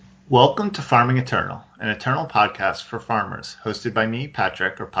Welcome to Farming Eternal, an eternal podcast for farmers, hosted by me,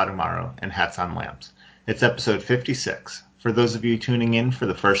 Patrick, or Padumaro, and Hats on Lambs. It's episode 56. For those of you tuning in for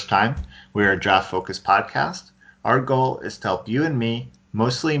the first time, we are a draft-focused podcast. Our goal is to help you and me,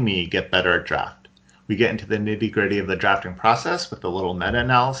 mostly me, get better at draft. We get into the nitty-gritty of the drafting process with a little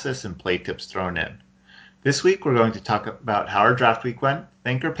meta-analysis and play tips thrown in. This week, we're going to talk about how our draft week went,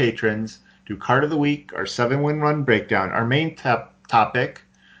 thank our patrons, do card of the week, our 7-win run breakdown, our main topic.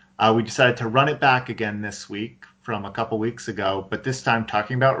 We decided to run it back again this week from a couple weeks ago, but this time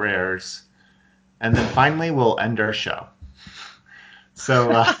talking about rares. And then finally, we'll end our show. So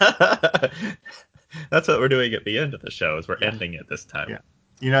That's what we're doing at the end of the show, is we're ending it this time. Yeah.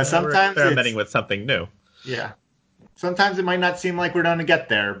 You know, sometimes we're experimenting with something new. Yeah. Sometimes it might not seem like we're going to get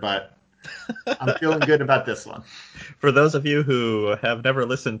there, but I'm feeling good about this one. For those of you who have never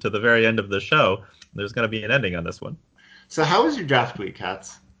listened to the very end of the show, there's going to be an ending on this one. So how was your draft week,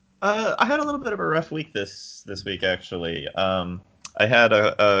 Hats? I had a little bit of a rough week this week, actually. I had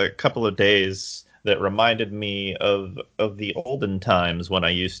a couple of days that reminded me of the olden times when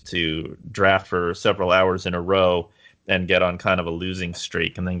I used to draft for several hours in a row and get on kind of a losing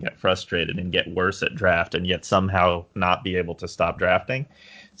streak and then get frustrated and get worse at draft and yet somehow not be able to stop drafting.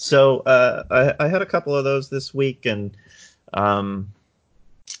 So I had a couple of those this week, and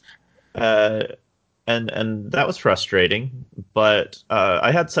and that was frustrating. But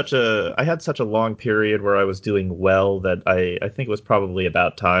I had such a long period where I was doing well that I think it was probably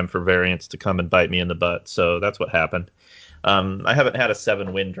about time for variance to come and bite me in the butt. So that's what happened. I haven't had a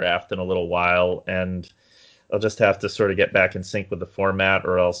 7-win draft in a little while, and I'll just have to sort of get back in sync with the format,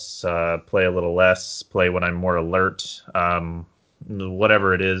 or else play a little less, play when I'm more alert.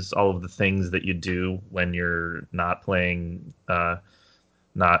 Whatever it is, all of the things that you do when you're not playing,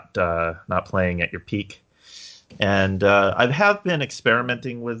 not playing at your peak. And I have been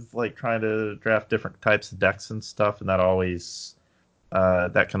experimenting with like trying to draft different types of decks and stuff, and that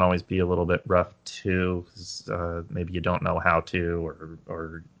can always be a little bit rough too. 'Cause, maybe you don't know how to,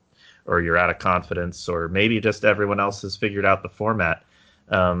 or you're out of confidence, or maybe just everyone else has figured out the format.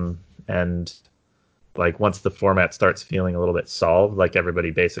 And like once the format starts feeling a little bit solved, like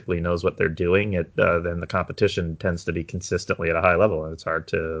everybody basically knows what they're doing, then the competition tends to be consistently at a high level, and it's hard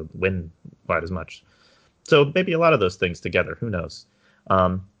to win quite as much. So maybe a lot of those things together, who knows?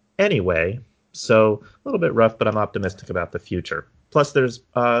 Anyway, so a little bit rough, but I'm optimistic about the future. Plus, there's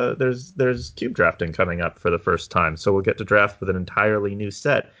cube drafting coming up for the first time, so we'll get to draft with an entirely new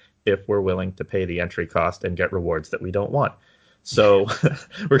set if we're willing to pay the entry cost and get rewards that we don't want. So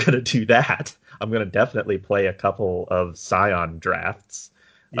we're going to do that. I'm going to definitely play a couple of Scion drafts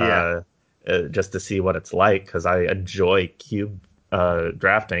just to see what it's like, because I enjoy cube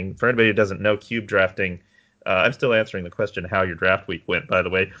drafting. For anybody who doesn't know, cube drafting, I'm still answering the question how your draft week went, by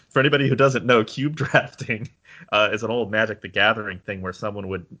the way. For anybody who doesn't know, cube drafting is an old Magic the Gathering thing where someone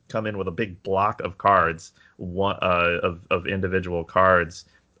would come in with a big block of cards, of individual cards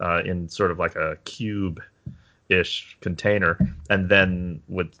in sort of like a cube-ish container, and then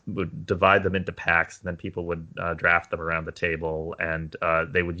would divide them into packs, and then people would draft them around the table, and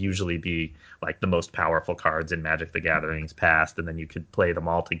they would usually be like the most powerful cards in Magic the Gathering's past, and then you could play them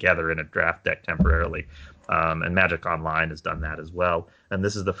all together in a draft deck temporarily. And Magic Online has done that as well, and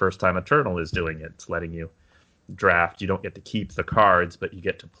this is the first time Eternal is doing it. It's letting you draft. You don't get to keep the cards, but you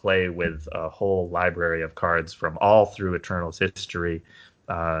get to play with a whole library of cards from all through Eternal's history.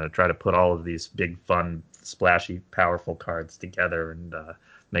 Try to put all of these big, fun, splashy, powerful cards together and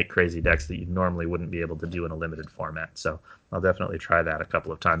make crazy decks that you normally wouldn't be able to do in a limited format. So I'll definitely try that a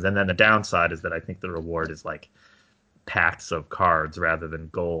couple of times. And then the downside is that I think the reward is like packs of cards rather than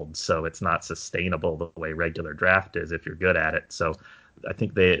gold, so it's not sustainable the way regular draft is if you're good at it. So I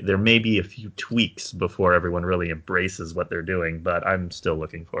think there may be a few tweaks before everyone really embraces what they're doing, but I'm still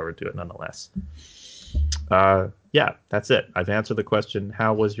looking forward to it nonetheless. Yeah, that's it. I've answered the question.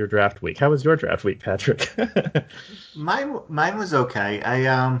 How was your draft week? How was your draft week, Patrick? Mine was okay.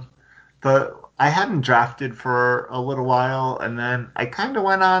 I hadn't drafted for a little while, and then I kind of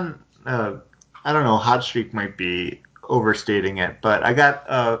went on. I don't know, hot streak might be overstating it, but I got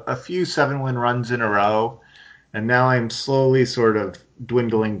a few 7-win runs in a row, and now I'm slowly sort of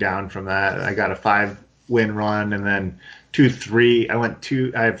dwindling down from that. I got a 5-win run, and then 2-3.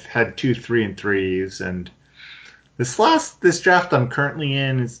 I've had 2-3-3s, and this draft I'm currently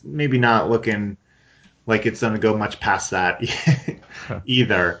in is maybe not looking like it's going to go much past that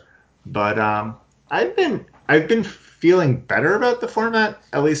either. But I've been feeling better about the format,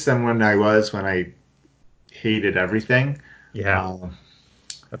 at least than when I hated everything. Yeah,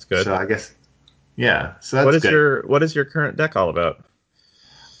 that's good. So I guess, yeah. So that's good. What is your current deck all about?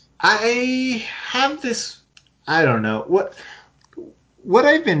 I have this. I don't know what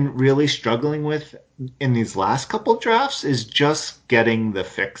I've been really struggling with in these last couple drafts is just getting the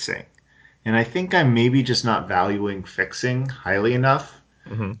fixing, and I think I'm maybe just not valuing fixing highly enough.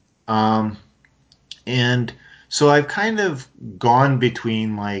 Hmm. Um, and so I've kind of gone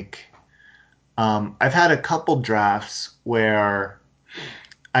between I've had a couple drafts where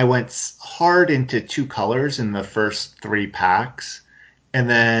I went hard into two colors in the first three packs, and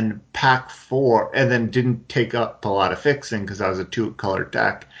then pack four, and then didn't take up a lot of fixing because I was a two color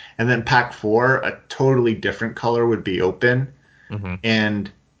deck. And then pack four, a totally different color would be open, Hmm.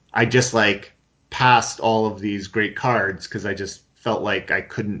 and I just passed all of these great cards because I just felt like I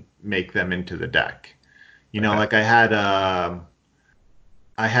couldn't make them into the deck. Okay. Like I had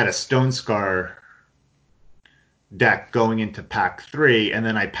a Stone Scar deck going into pack three, and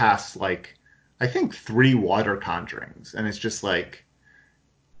then I passed I think three Water Conjurings, and it's just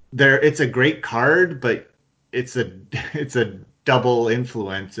there. It's a great card, but it's a it's a double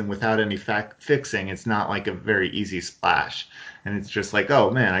influence, and without any fixing, it's not like a very easy splash. And it's just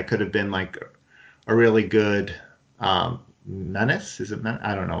oh man, I could have been a really good menace. Is it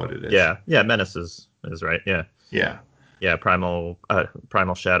I don't know what it is. Yeah. Yeah. Menace is right. Yeah. Yeah, Yeah. Primal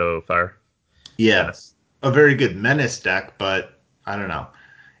Shadow Fire yeah, Menace. a very good menace deck, but I don't know.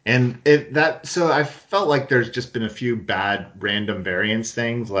 And it that so I felt like there's just been a few bad random variance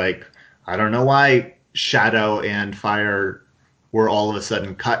things. I don't know why Shadow and Fire were all of a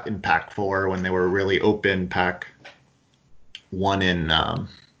sudden cut in pack four when they were really open pack one in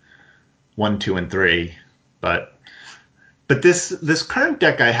one, two, and three. But this current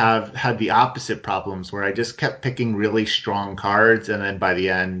deck I have had the opposite problems where I just kept picking really strong cards, and then by the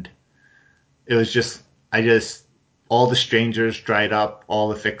end it was just I just all the strangers dried up, all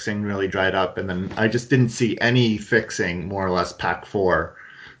the fixing really dried up, and then I just didn't see any fixing more or less pack four.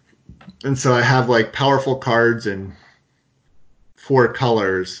 And so I have powerful cards in four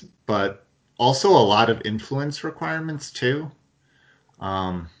colors, but also a lot of influence requirements too.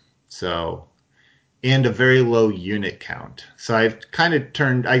 Um, so and a very low unit count. So I've kind of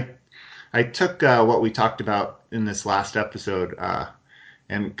turned I took what we talked about in this last episode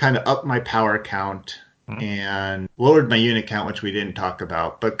and kind of upped my power count Mhm. and lowered my unit count, which we didn't talk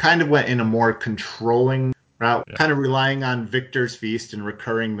about, but kind of went in a more controlling route, Yeah. kind of relying on Victor's Feast and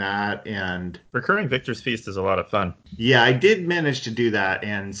recurring that. And Recurring Victor's Feast is a lot of fun. yeah, I did manage to do that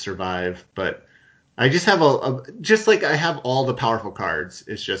and survive, but I just have just like I have all the powerful cards.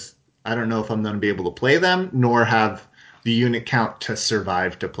 It's just I don't know if I'm going to be able to play them, nor have the unit count to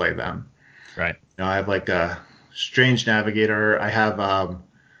survive to play them. Right. I have a Strange Navigator. I have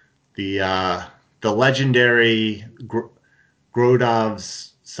the uh, the legendary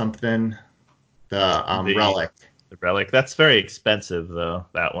Grodov's something, the The relic. the relic. That's very expensive though,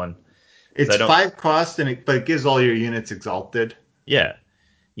 that one. Because It's I don't five cost, but it gives all your units exalted. yeah.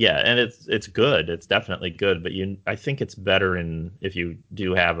 Yeah, and it's good. It's definitely good, but I think it's better in if you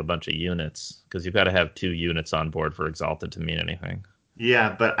do have a bunch of units because you've got to have 2 units on board for Exalted to mean anything.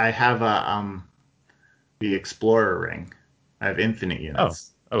 Yeah, but I have the Explorer ring. I have infinite Oh.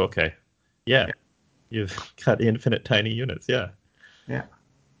 units. Oh, okay. Yeah. Yeah, You've got infinite tiny units. Yeah. yeah.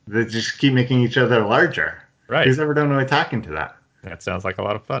 They just keep making each other larger. Right. Who's ever done any talking to that? That sounds like a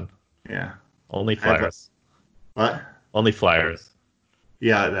lot of fun. Yeah. Only I have flyers. what? Only flyers.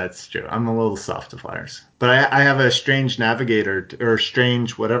 Yeah, that's true. I'm a little soft to flyers, but I have a strange navigator or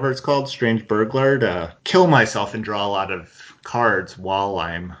strange whatever it's called, strange burglar to kill myself and draw a lot of cards while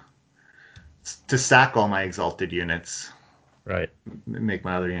I'm to sack all my exalted units, Right. make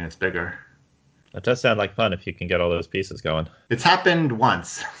my other units bigger. That does sound like fun if you can get all those pieces going. It's happened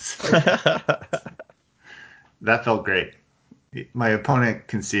once, so that felt great. My opponent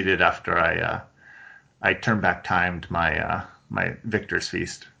conceded after I turned back timed my victor's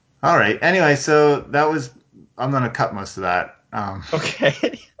feast. All right. Anyway, so that was I'm gonna cut most of that.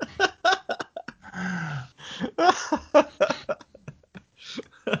 Okay.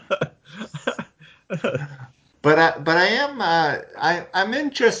 But I am I'm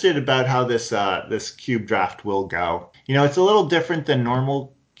interested about how this cube draft will go. It's a little different than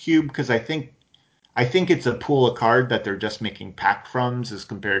normal cube because I think it's a pool of card that they're just making pack froms as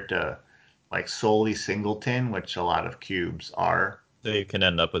compared to solely singleton, which a lot of cubes are. So you can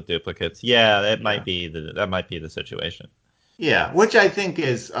end up with duplicates. Yeah, Yeah. that might be the situation. Yeah, which I think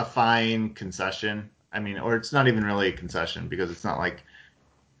is a fine concession. I mean, or it's not even really a concession because it's not like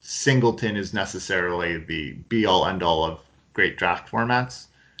singleton is necessarily the be all end all of great draft formats.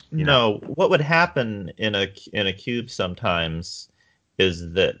 You know. No, what would happen in a cube sometimes is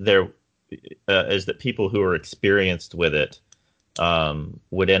that people who are experienced with it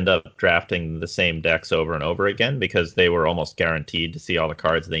would end up drafting the same decks over and over again because they were almost guaranteed to see all the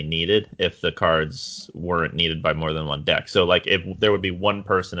cards they needed if the cards weren't needed by more than one deck. So, like, if there would be one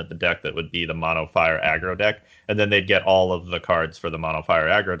person at the deck that would be the mono fire aggro deck, and then they'd get all of the cards for the mono fire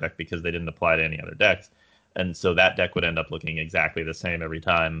aggro deck because they didn't apply to any other decks. And so that deck would end up looking exactly the same every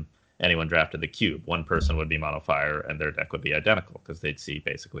time anyone drafted the cube. One person would be mono fire, and their deck would be identical because they'd see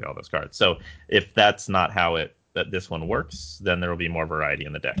basically all those cards. So if that's not how that this one works, then there will be more variety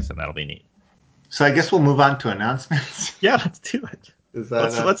in the decks, and that'll be neat. So I guess we'll move on to announcements. Yeah, let's do it. Is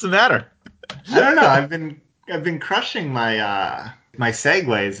that, what's the matter? I don't know. I've been crushing my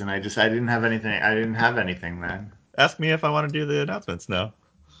segues, and I didn't have anything. I didn't have anything then. Ask me if I want to do the announcements now.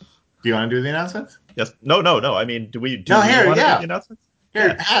 Do you want to do the announcements? Yes. No. I mean, do we want to do the announcements? Here,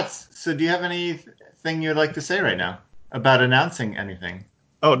 yeah. Hats. So do you have anything you'd like to say right now about announcing anything?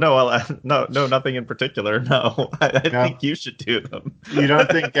 Oh, no, well, no, nothing in particular. No, I think you should do them. You don't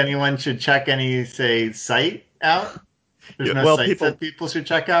think anyone should check any, say, site out? There's no site that people should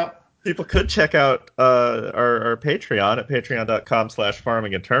check out? People could check out our Patreon at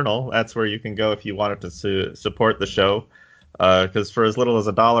patreon.com/farmingeternal. That's where you can go if you wanted to support the show. Because for as little as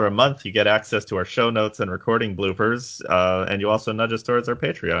 $1 a month, you get access to our show notes and recording bloopers, and you also nudge us towards our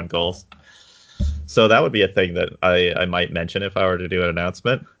Patreon goals. So that would be a thing that I might mention if I were to do an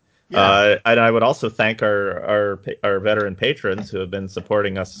announcement. Yeah. And I would also thank our veteran patrons who have been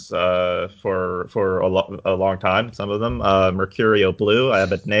supporting us for a long time. Some of them, Mercurio Blue,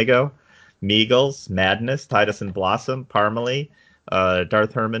 Abednego, Meagles, Madness, Titus and Blossom, Parmalee,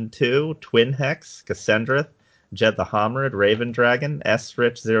 Darth Herman 2, Twin Hex, Cassendrath, Jed the Homrid, Raven Dragon,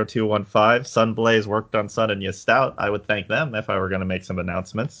 S-Rich0215, Sunblaze, Worked on Sun, and Stout. I would thank them if I were going to make some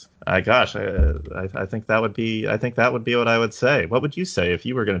announcements. I think that would be what I would say. What would you say if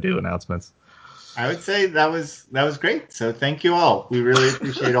you were going to do announcements? I would say that was great. So thank you all. We really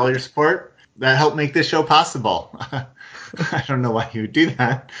appreciate all your support. That helped make this show possible. I don't know why you would do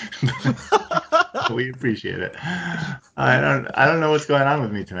that. We appreciate it. I don't know what's going on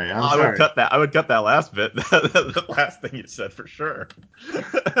with me tonight. I'm sorry. I would cut that last bit. The last thing you said for sure.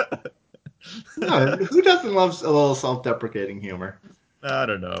 No, who doesn't love a little self-deprecating humor? I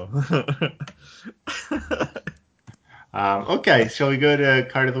don't know. Okay, shall we go to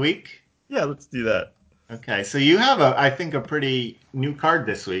card of the week? Yeah, let's do that. Okay, so you have I think a pretty new card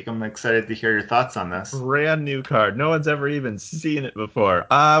this week. I'm excited to hear your thoughts on this. Brand new card. No one's ever even seen it before.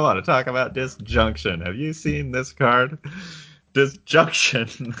 I want to talk about Disjunction. Have you seen this card?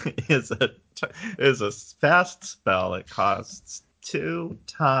 Disjunction is a fast spell. It costs 2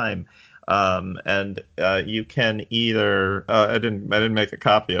 time. And you can either I didn't make a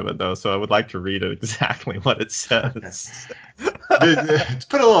copy of it though, so I would like to read exactly what it says. To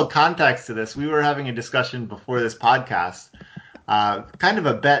put a little context to this, we were having a discussion before this podcast, kind of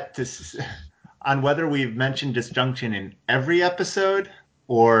a bet on whether we've mentioned Disjunction in every episode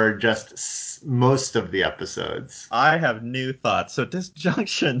or just most of the episodes. I have new thoughts. So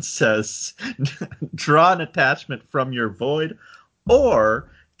Disjunction says draw an attachment from your void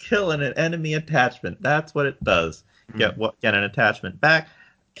or kill an enemy attachment. That's what it does. Get an attachment back,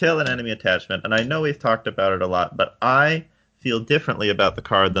 kill an enemy attachment. And I know we've talked about it a lot, but I feel differently about the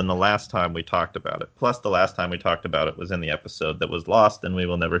card than the last time we talked about it. Plus, the last time we talked about it was in the episode that was lost and we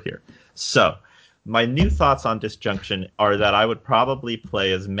will never hear. So, my new thoughts on Disjunction are that I would probably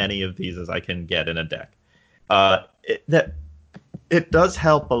play as many of these as I can get in a deck. It does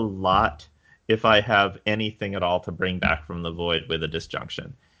help a lot if I have anything at all to bring back from the void with a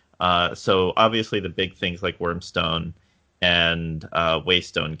Disjunction. So obviously the big things like Wormstone and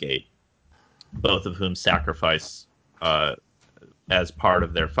Waystone Gate, both of whom sacrifice as part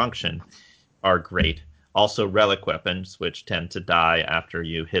of their function, are great. Also relic weapons, which tend to die after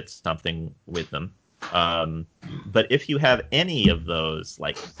you hit something with them. But if you have any of those,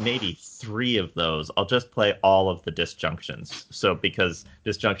 like maybe 3 of those, I'll just play all of the Disjunctions. So because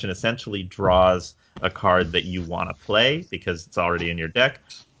Disjunction essentially draws a card that you want to play because it's already in your deck,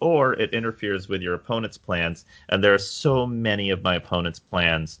 or it interferes with your opponent's plans. And there are so many of my opponent's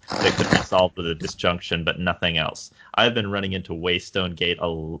plans that could be solved with a Disjunction, but nothing else. I've been running into Waystone Gate,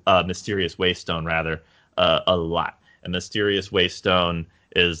 Mysterious Waystone rather, a lot. And Mysterious Waystone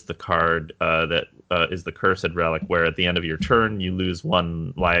is the card that is the Cursed Relic, where at the end of your turn you lose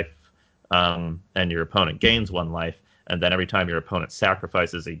 1 life, and your opponent gains 1 life, and then every time your opponent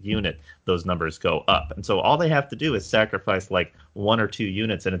sacrifices a unit, those numbers go up. And so all they have to do is sacrifice like 1 or 2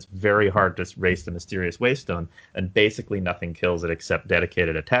 units, and it's very hard to race the Mysterious Waystone, and basically nothing kills it except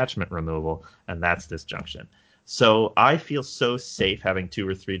dedicated attachment removal, and that's Disjunction. So I feel so safe having 2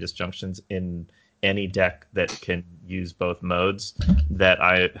 or 3 Disjunctions in any deck that can use both modes, that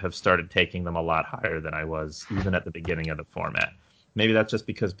I have started taking them a lot higher than I was even at the beginning of the format. Maybe that's just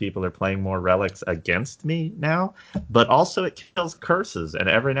because people are playing more relics against me now, but also it kills curses, and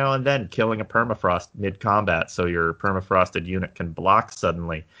every now and then killing a permafrost mid combat so your permafrosted unit can block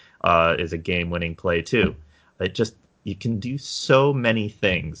suddenly is a game winning play too. It just you can do so many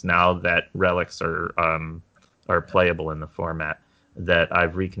things now that relics are playable in the format, that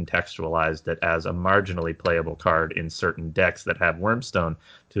I've recontextualized it as a marginally playable card in certain decks that have Wormstone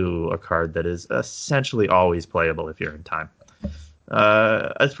to a card that is essentially always playable if you're in time.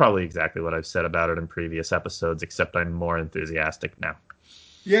 That's probably exactly what I've said about it in previous episodes, except I'm more enthusiastic now.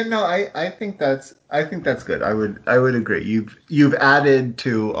 Yeah, no, I think that's good. I would agree. You've added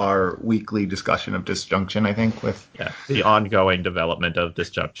to our weekly discussion of disjunction, I think, with Yeah, the ongoing development of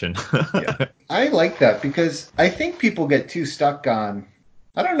disjunction. yeah. I like that because I think people get too stuck on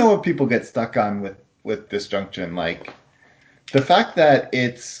I don't know what people get stuck on with disjunction. Like the fact that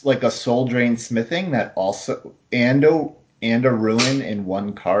it's like a soul drain smithing that also and a ruin in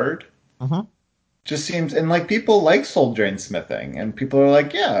one card Mhm. just seems and like people like soul drain smithing and people are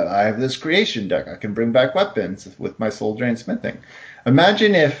like, yeah, I have this creation deck. I can bring back weapons with my soul drain smithing.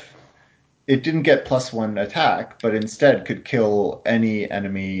 Imagine if it didn't get +1 attack, but instead could kill any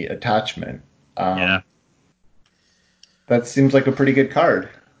enemy attachment. Yeah, Um, that seems like a pretty good card.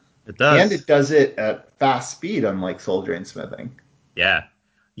 it And does. it does it at fast speed, unlike soul drain smithing. Yeah,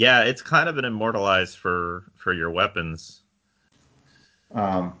 yeah, it's kind of an immortalized for your weapons.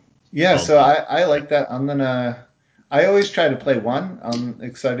 Um, yeah, Well, so I like that. I always try to play one. I'm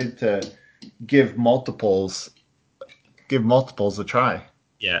excited to give multiples give multiples a try.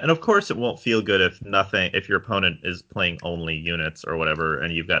 yeah, and of course it won't feel good if your opponent is playing only units or whatever,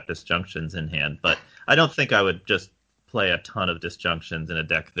 and you've got disjunctions in hand. But I don't think I would just play a ton of disjunctions in a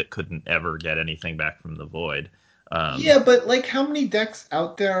deck that couldn't ever get anything back from the void. Um, Yeah, but like how many decks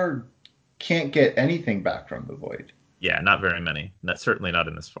out there can't get anything back from the void? yeah, not very many. Certainly not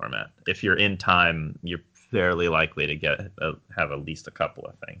in this format. If you're in time, you're fairly likely to have at least a couple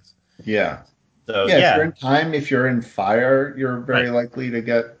of things. Yeah. So Yeah, if you're in yeah, time, if you're in fire, you're right. very likely to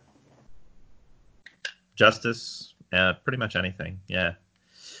get. Justice, pretty much anything. Yeah. Yeah.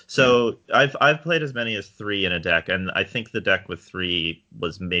 So I've played as many as three in a deck, and I think the deck with three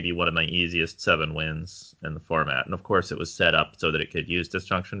was maybe one of my easiest 7 wins in the format. And of course, it was set up so that it could use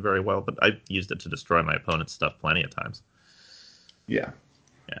disjunction very well, but I used it to destroy my opponent's stuff plenty of times. Yeah.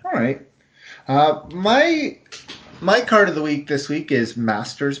 Yeah. All right. My card of the week this week is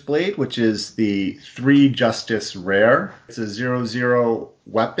Master's Blade, which is the 3 justice rare. It's a 0/0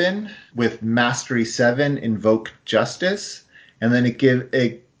 weapon with Mastery 7, Invoke Justice, and then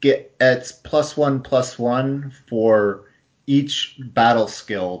it's +1/+1 for each battle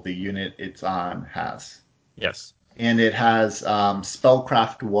skill the unit it's on has. Yes. And it has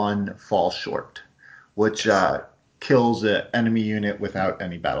Spellcraft 1 Fall Short, which Yes. kills an enemy unit without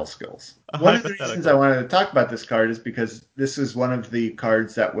any battle skills. A One of the reasons I hypothetical. wanted to talk about this card is because this is one of the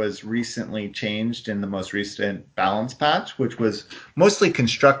cards that was recently changed in the most recent balance patch, which was mostly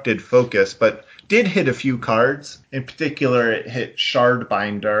constructed focus, but did hit a few cards. In particular, it hit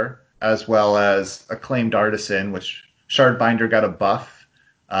Shardbinder as well as Acclaimed Artisan, which Shardbinder got a buff,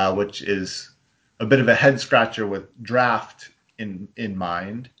 which is a bit of a head scratcher with draft in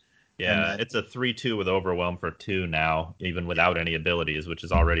mind. And Yeah, then it's a 3/2 with overwhelm for 2 now, even without any abilities, which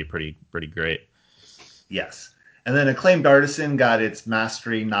is already pretty great. yes. And then Acclaimed Artisan got its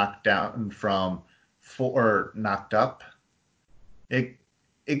mastery knocked down from 4 knocked up. It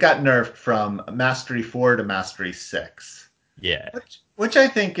it got nerfed from Mastery 4 to Mastery 6. Yeah. Which I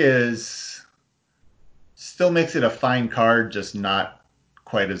think is still makes it a fine card, just not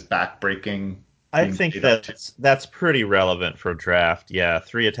quite as backbreaking I being think played up to. that's pretty relevant for draft. Yeah,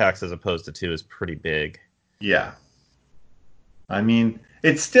 3 attacks as opposed to 2 is pretty big. Yeah. I mean,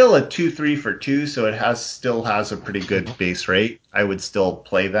 it's still a 2/3 for 2, so it has still has a pretty good base rate. I would still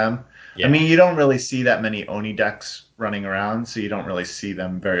play them. I Yeah. mean, you don't really see that many Oni decks running around, so you don't really see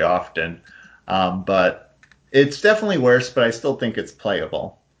them very often. But it's definitely worse, but I still think it's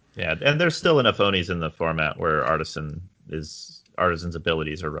playable. Yeah, and there's still enough Onis in the format where Artisan's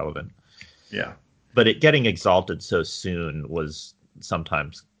abilities are relevant. Yeah. But it getting exalted so soon was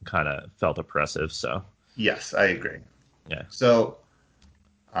sometimes kind of felt oppressive, so Yes, I agree. yeah. So,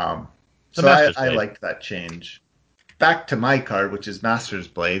 um, The so Master's I Blade. liked that change. Back to my card, which is Master's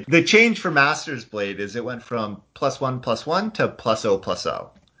Blade. The change for Master's Blade is it went from +1/+1 to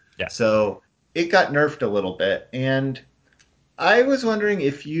 +0/+0. Yeah. So it got nerfed a little bit. And I was wondering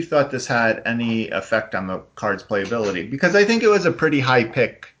if you thought this had any effect on the card's playability, because I think it was a pretty high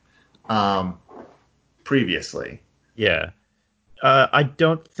pick um, previously. Yeah. I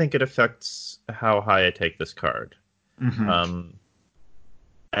don't think it affects how high I take this card. Hmm. Um,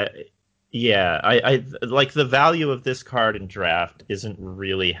 I, yeah, I like the value of this card in draft isn't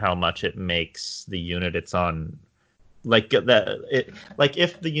really how much it makes the unit it's on. Like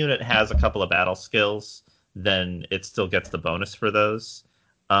if the unit has a couple of battle skills, then it still gets the bonus for those.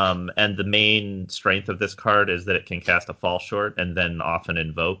 And the main strength of this card is that it can cast a fall short and then often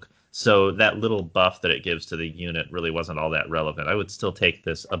invoke. So that little buff that it gives to the unit really wasn't all that relevant. I would still take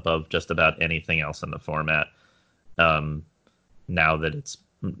this above just about anything else in the format. Um, now that it's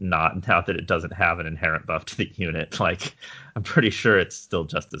not now that it doesn't have an inherent buff to the unit, like I'm pretty sure it's still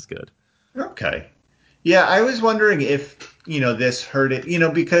just as good. Okay. Yeah, I was wondering if, this hurt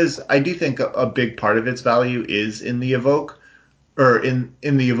it, because I do think a big part of its value is in the evoke, or in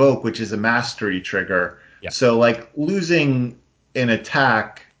the evoke, which is a mastery trigger. Yeah. So like losing an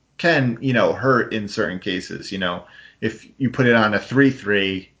attack can, hurt in certain cases. If you put it on a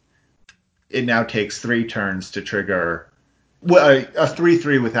 3/3, it now takes 3 turns to trigger. Well, a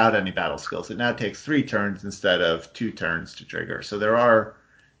 3/3 without any battle skills. It now takes 3 turns instead of 2 turns to trigger. So there are,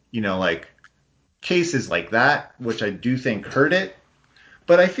 like cases like that, which I do think hurt it.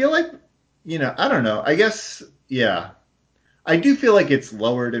 But I feel like, I don't know. I guess, yeah, I do feel like it's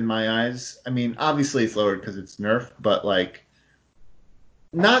lowered in my eyes. I mean, obviously it's lowered because it's nerfed, but like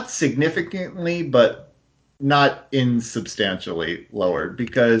not significantly, but not insubstantially lowered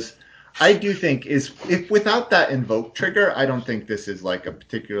because I do think is if without that invoke trigger, I don't think this is like a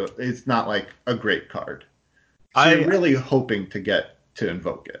particular. It's not like a great card. So you're I really hoping to get to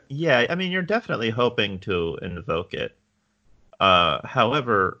invoke it. Yeah, I mean you're definitely hoping to invoke it.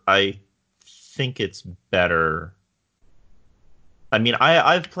 However, I think it's better. I mean,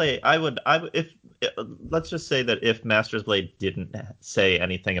 I've played. I would if let's just say that if Master's Blade didn't say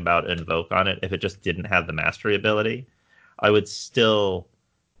anything about invoke on it, if it just didn't have the mastery ability, I would still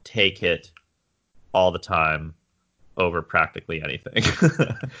take it all the time over practically anything.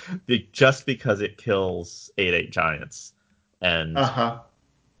 Just because it kills 8/8 giants, Uh and huh.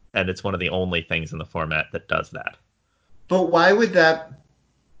 it's one of the only things in the format that does that. But why would that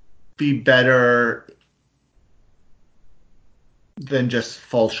be better than just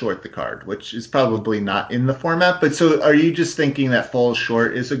fall short the card, which is probably not in the format. But so are you just thinking that fall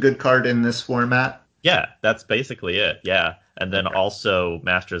short is a good card in this format? Yeah, that's basically it. Yeah, and then Okay. also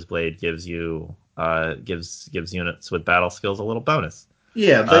Master's Blade gives units with battle skills a little bonus.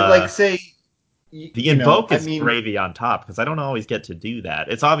 Yeah, but like Uh, say, the invoke I is mean, gravy on top because I don't always get to do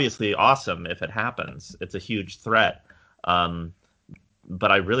that. It's obviously awesome if it happens. It's a huge threat. Um,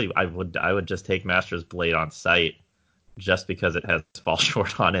 but I would just take Master's Blade on sight just because it has fall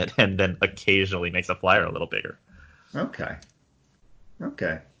short on it, and then occasionally makes a flyer a little bigger. okay,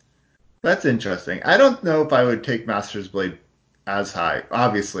 okay, that's interesting. I don't know if I would take Master's Blade as high,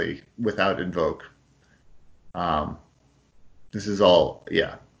 obviously without invoke. Um, this is all,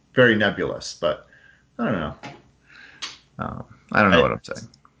 yeah, very nebulous, but I don't know. I don't know I, what I'm saying.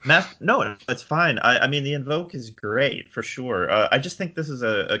 no, it's fine. I mean, the invoke is great for sure. I just think this is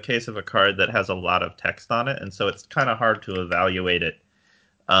a case of a card that has a lot of text on it, and so it's kind of hard to evaluate it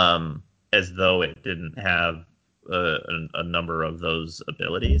as though it didn't have a number of those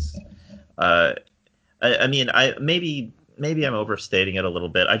abilities. Uh, I mean, I maybe I'm overstating it a little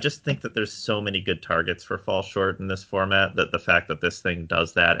bit. I just think that there's so many good targets for fall short in this format that the fact that this thing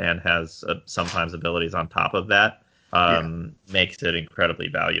does that and has sometimes abilities on top of that Yeah. makes it incredibly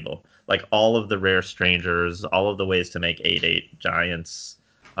valuable. Like all of the rare strangers, all of the ways to make 8/8 giants.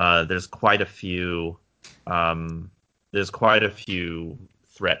 There's quite a few. Um, there's quite a few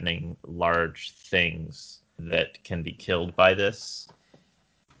threatening large things that can be killed by this.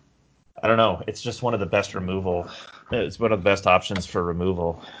 I don't know. It's just one of the best removal. It's one of the best options for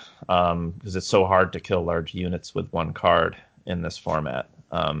removal because it's so hard to kill large units with one card in this format.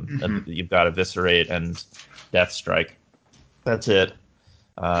 Hmm. You've got Eviscerate and Death Strike. That's it.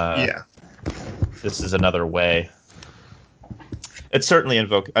 Uh, Yeah. this is another way. It's certainly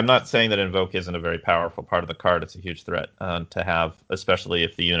Invoke. I'm not saying that Invoke isn't a very powerful part of the card. It's a huge threat to have, especially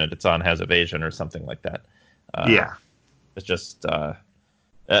if the unit it's on has evasion or something like that. Uh, Yeah. it's just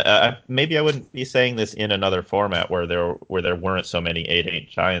maybe I wouldn't be saying this in another format where there weren't so many 8/8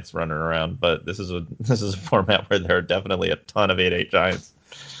 giants running around, but this is a format where there are definitely a ton of 8/8 giants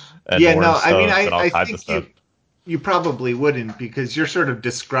and Yeah, worm no, I mean, stones and all I kinds of think stuff. you probably wouldn't because you're sort of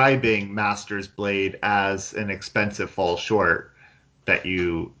describing Master's Blade as an expensive fall short that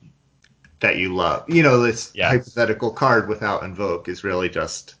you love. This Yes. hypothetical card without invoke is really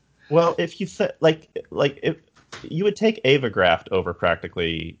just Well, if you said if you would take Ava Graft over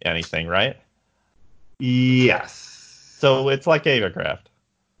practically anything, right? Yes. So it's like Avagraft.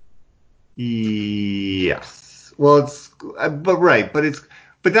 Yes. Well, but right, but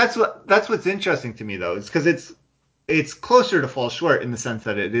that's what's interesting to me though, is because it's closer to fall short in the sense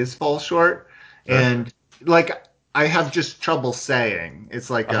that it is fall short, Sure. and like I have just trouble saying it's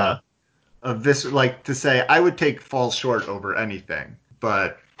like Uh-huh. like to say I would take fall short over anything,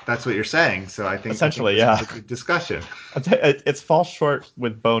 but that's what you're saying, so I think Essentially, this is yeah. a good discussion. It's fall short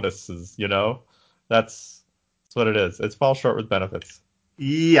with bonuses, you know? That's what it is. It's fall short with benefits.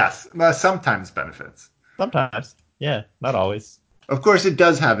 Yes, sometimes benefits. Sometimes. Yeah, not always. Of course, it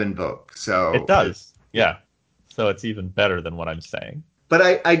does have invoke, It so does. Yeah. So it's even better than what I'm saying. but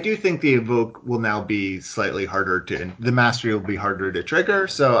I do think the evoke will now be slightly harder to the mastery will be harder to trigger.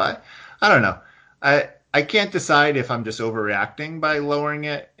 So I don't know. I can't decide if I'm just overreacting by lowering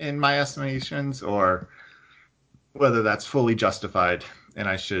it in my estimations or whether that's fully justified and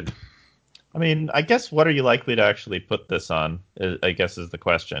I should. I mean, I guess what are you likely to actually put this on? I guess is the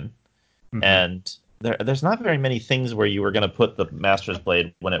question. Mhm. And there's not very many things where you were going to put the Master's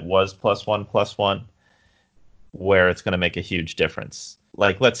Blade when it was plus one, where it's going to make a huge difference.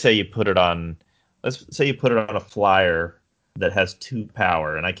 Like, let's say you put it on a flyer that has two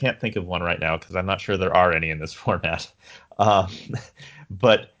power, and I can't think of one right now because I'm not sure there are any in this format. Um,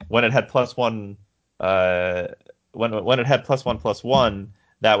 but when it had plus one, uh, when it had plus one,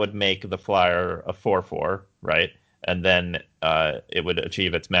 that would make the flyer a 4/4, right? And then it would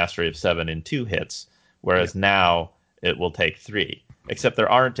achieve its mastery of 7 in 2 hits, Yeah. whereas now it will take 3. Except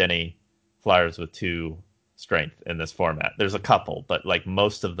there aren't any flyers with 2 strength in this format. There's a couple, but like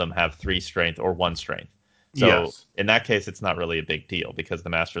most of them have 3 strength or 1 strength. So Yes. in that case, it's not really a big deal because the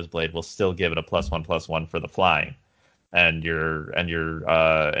Master's Blade will still give it a plus one for the flying, and your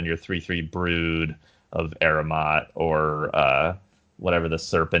 3/3 brood of Aramot or whatever the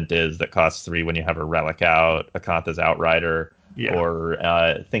serpent is that costs 3 when you have a relic out, Akantha's Outrider, Yeah.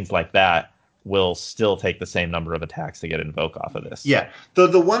 or things like that will still take the same number of attacks to get invoke off of this. Yeah.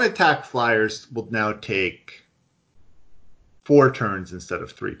 The one attack flyers will now take 4 turns instead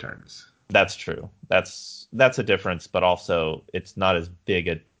of 3 turns. That's true. That's a difference, but also it's not as big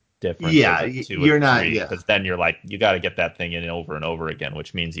a difference as Yeah, a 2 and you're not. 3 Yeah. because then you're like you got to get that thing in over and over again,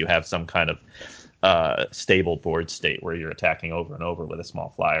 which means you have some kind of stable board state where you're attacking over and over with a small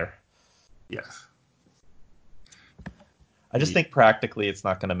flyer. Yes. I just think practically it's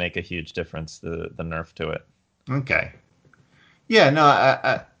not going to make a huge difference the nerf to it. Okay. Yeah. No.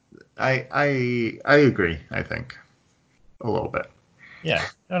 I agree. I think a little bit. Yeah,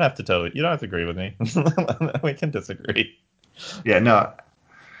 you don't have to agree with me. We can disagree. Yeah. No.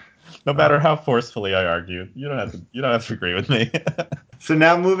 No matter Um, how forcefully I argue, you don't have to agree with me. so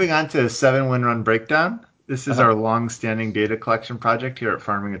now moving on to 7 win run breakdown. This is Uh-huh. our long-standing data collection project here at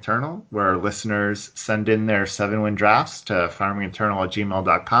Farming Eternal, where our listeners send in their 7 win drafts to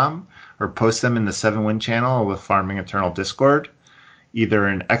farmingeternal@gmail.com or post them in the 7 win channel with Farming Eternal Discord, either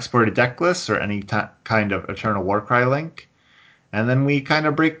in exported deck lists or any kind of Eternal Warcry link. And then we kind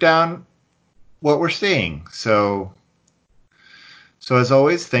of break down what we're seeing. So as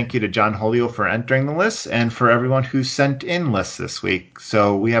always, thank you to John Holio for entering the list and for everyone who sent in lists this week.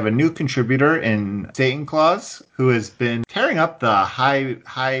 So we have a new contributor in Satan Claus who has been tearing up the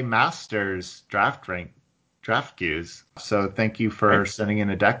high masters draft queues. So thank you for Thanks. sending in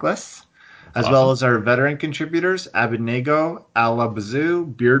a deck list. That's As well awesome. as our veteran contributors, Abednego,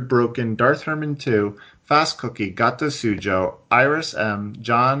 Alabazoo, Beard Broken, Darth Herman 2, Fast Cookie, Gato Sujo, Iris M,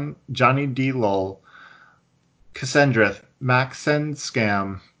 Johnny D. Lowell, Cassandrith, Maxen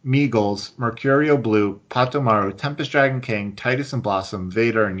Scam, Meagles, Mercurio Blue, Patomaru, Tempest Dragon King, Titus and Blossom,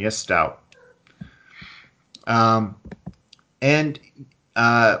 Vader, and Yes Stout. Um, and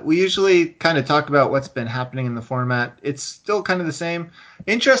we usually kind of talk about what's been happening in the format. It's still kind of the same.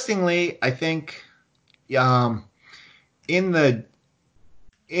 Interestingly, I think um, in the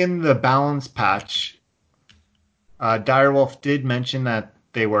balance patch, Direwolf did mention that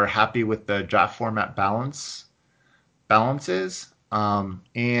they were happy with the draft format balances,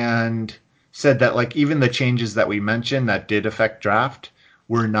 and said that like even the changes that we mentioned that did affect draft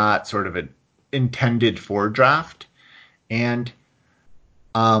were not sort of intended for draft. And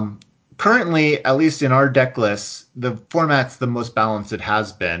um, currently, at least in our deck lists, the format's the most balanced it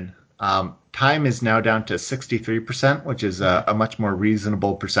has been. Time is now down to 63%, which is a much more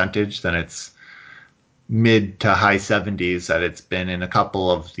reasonable percentage than its mid to high 70s that it's been in a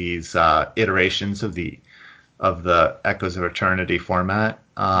couple of these iterations of the Echoes of Eternity format.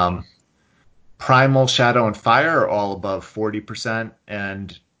 Mhm. Primal, Shadow, and Fire are all above 40%,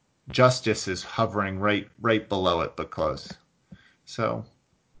 and Justice is hovering right below it, but close. So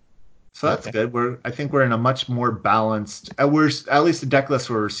So that's Okay. good. I think we're in a much more balanced. We're at least the deck lists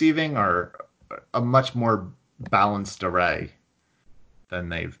we're receiving are a much more balanced array than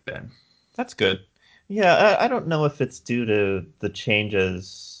they've been. That's good. Yeah, I don't know if it's due to the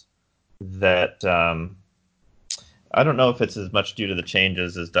changes that I don't know if it's as much due to the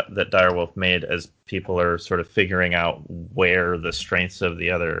changes that Direwolf made as people are sort of figuring out where the strengths of the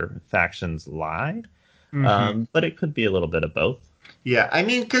other factions lie. Hmm. But it could be a little bit of both. Yeah, I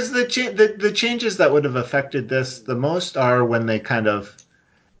mean, because the changes that would have affected this the most are when they kind of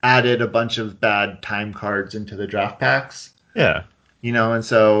added a bunch of bad time cards into the draft packs, Yeah, and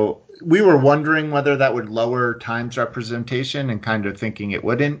so we were wondering whether that would lower times representation and kind of thinking it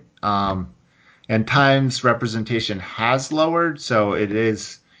wouldn't. And times representation has lowered, so it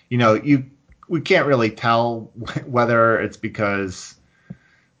is, you we can't really tell whether it's because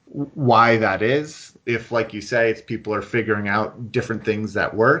why that is. If, like you say, it's people are figuring out different things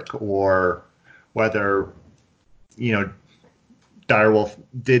that work, or whether you know Direwolf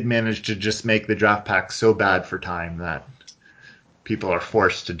did manage to just make the draft pack so bad for time that people are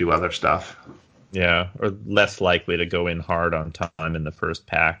forced to do other stuff. yeah, or less likely to go in hard on time in the first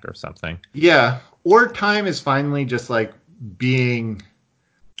pack or something. Yeah, or time is finally just like being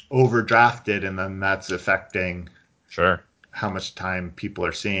overdrafted, and then that's affecting Sure. how much time people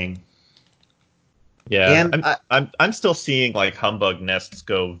are seeing. Yeah, And I'm still seeing like humbug nests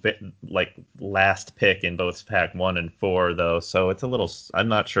go like last pick in both pack 1 and 4 though, so it's a little. I'm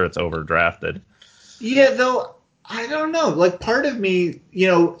not sure it's overdrafted. yeah, though I don't know. Like part of me,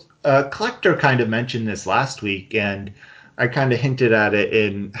 Collector kind of mentioned this last week, and I kind of hinted at it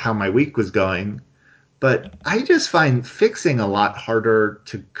in how my week was going. But I just find fixing a lot harder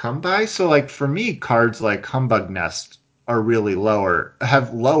to come by. So, like for me, cards like Humbug Nest are really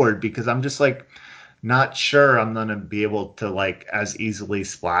have lowered because I'm just like not sure I'm gonna be able to like as easily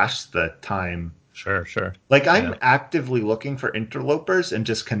splash the time. Sure, sure. Like I'm Yeah. actively looking for interlopers and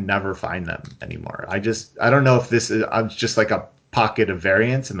just can never find them anymore. I don't know if this is I'm just like a pocket of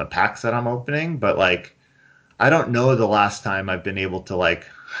variance in the packs that I'm opening, but like I don't know the last time I've been able to like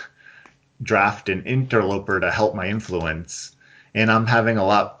draft an interloper to help my influence. And I'm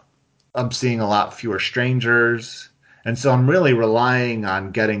seeing a lot fewer strangers. And so I'm really relying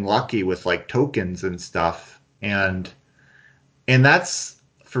on getting lucky with like tokens and stuff. And that's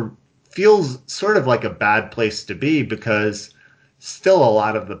for feels sort of like a bad place to be because still a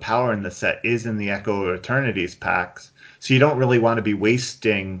lot of the power in the set is in the Echo of Eternities packs. So you don't really want to be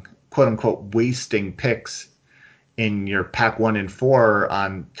wasting, quote unquote, wasting picks in your pack 1 and 4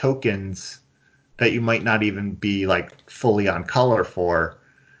 on tokens that you might not even be like fully on color for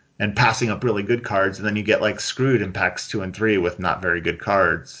and passing up really good cards, and then you get like screwed in packs 2 and 3 with not very good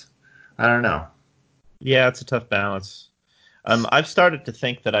cards. I don't know. Yeah, it's a tough balance. I've started to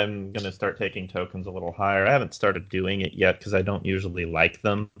think that I'm going to start taking tokens a little higher. I haven't started doing it yet because I don't usually like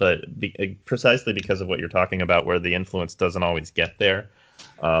them, but precisely because of what you're talking about, where the influence doesn't always get there,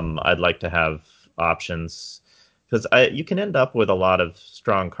 I'd like to have options because you can end up with a lot of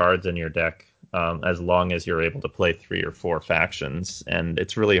strong cards in your deck as long as you're able to play 3 or 4 factions, and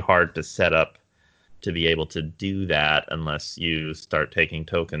it's really hard to set up to be able to do that unless you start taking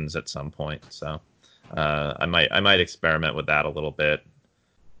tokens at some point. So. I might experiment with that a little bit.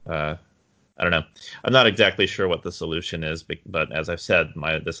 Uh, I don't know. I'm not exactly sure what the solution is, but as I've said,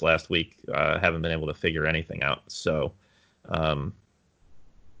 this last week I haven't been able to figure anything out. Um,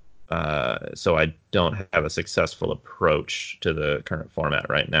 so I don't have a successful approach to the current format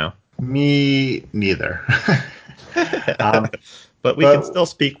right now. Me neither. um, But we can but still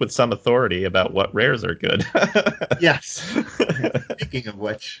speak with some authority about what rares are good. yes, speaking of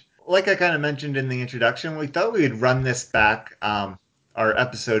which, like I kind of mentioned in the introduction, we thought we would run this back, our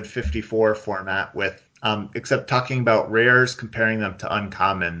episode 54 format with, except talking about rares, comparing them to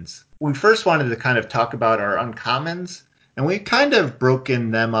uncommons. We first wanted to kind of talk about our uncommons, and we kind of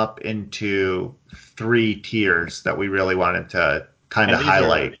broken them up into 3 tiers that we really wanted to kind of and these are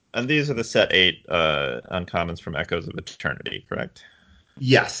highlight. and these are the set 8 uncommons from Echoes of Eternity, correct?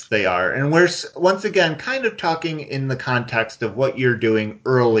 Yes, they are. And we're once again kind of talking in the context of what you're doing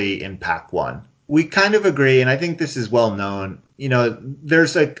early in pack 1. We kind of agree, and I think this is well known.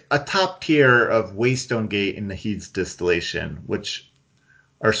 There's a top tier of Waystone Gate and the Heed's Distillation, which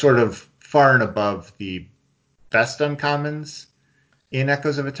are sort of far and above the best uncommons in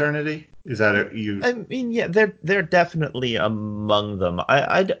Echoes of Eternity. Is that you? I mean, yeah, they're definitely among them.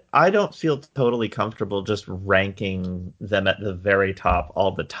 I don't feel totally comfortable just ranking them at the very top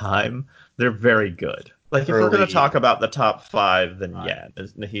all the time. They're very good. Like, if we're going to talk early. about the top five, then yeah,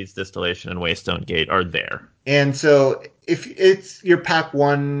 Nahid's Distillation and Waystone Gate are there. And so if it's your pack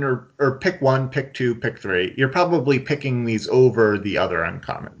one or pick one, pick two, pick three, you're probably picking these over the other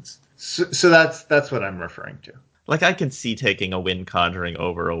uncommons. So that's what I'm referring to. Like, I can see taking a Wind Conjuring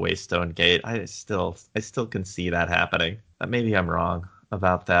over a Waystone Gate. I still can see that happening. Maybe I'm wrong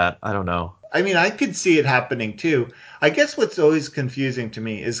about that. I don't know. I mean, I could see it happening too. I guess what's always confusing to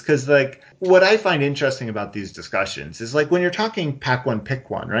me is because, like, what I find interesting about these discussions is like when you're talking pack one, pick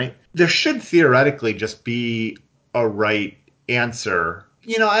one, right? There should theoretically just be a right answer.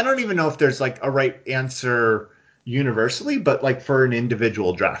 I don't even know if there's like a right answer universally, but like for an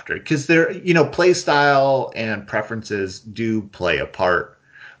individual drafter, because play style and preferences do play a part.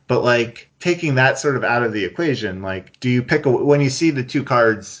 But like taking that sort of out of the equation, like do you when you see the two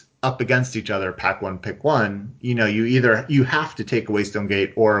cards up against each other, pack one, pick one, you have to take a Waystone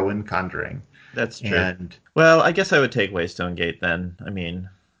Gate or a Wind Conjuring. That's true. And Well, I guess I would take Waystone Gate then. I mean,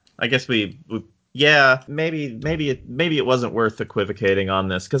 I guess yeah, maybe it wasn't worth equivocating on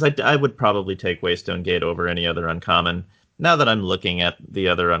this because I would probably take Waystone Gate over any other uncommon. Now that I'm looking at the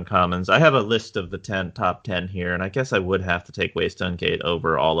other uncommons, I have a list of the top 10 here, and I guess I would have to take Waystone Gate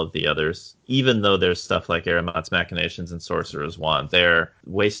over all of the others, even though there's stuff like Aramat's Machinations and Sorcerer's Wand. There,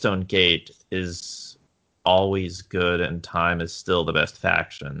 Waystone Gate is always good, and Time is still the best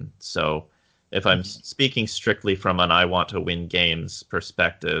faction. So if I'm speaking strictly from an I want to win games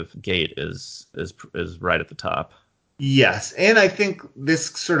perspective, Gate is right at the top. yes, and I think this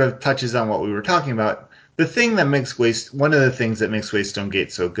sort of touches on what we were talking about. One of the things that makes Waystone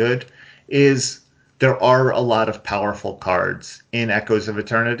Gate so good is there are a lot of powerful cards in Echoes of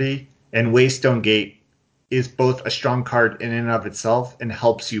Eternity, and Waystone Gate is both a strong card in and of itself and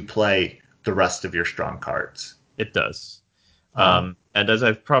helps you play the rest of your strong cards. It does. Um, And as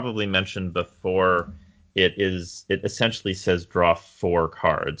I've probably mentioned before, it essentially says draw 4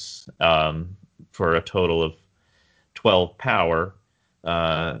 cards for a total of 12 power,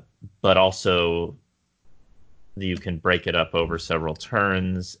 uh, but also you can break it up over several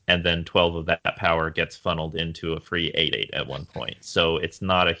turns, and then 12 of that power gets funneled into a free 8/8 at one point. So it's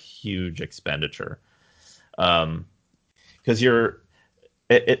not a huge expenditure. Because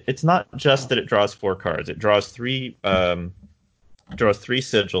it's not just that it draws 4 cards. It draws 3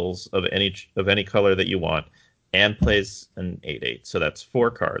 sigils of any color that you want, and plays an 8/8. So that's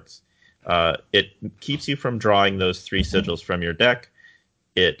 4 cards. It keeps you from drawing those 3 sigils from your deck.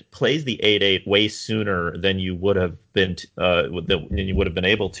 It plays the 8/8 way sooner than you would have been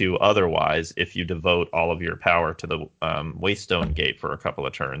able to otherwise if you devote all of your power to the Waystone Gate for a couple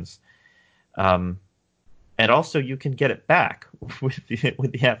of turns. Um, and also, you can get it back with the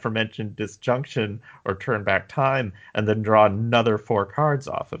aforementioned disjunction or turn back time, and then draw another 4 cards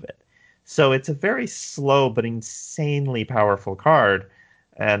off of it. So it's a very slow but insanely powerful card.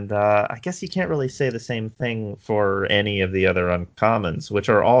 And I guess you can't really say the same thing for any of the other uncommons, which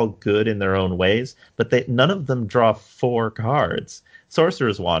are all good in their own ways, but none of them draw 4 cards.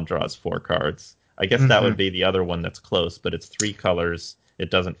 Sorcerer's Wand draws 4 cards. I guess that would mhm. be the other one that's close, but it's 3 colors. It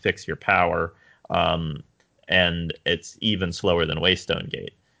doesn't fix your power. Um, and it's even slower than Waystone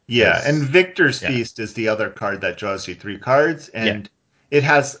Gate. Yeah, and Because, Victor's yeah, Feast is the other card that draws you 3 cards, yeah, and it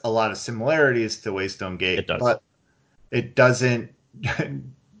has a lot of similarities to Waystone it Gate, does. but it doesn't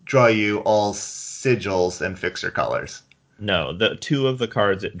draw you all sigils and fixer colors. No, the 2 of the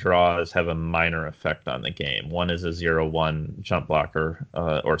cards it draws have a minor effect on the game. One is a 0/1 jump blocker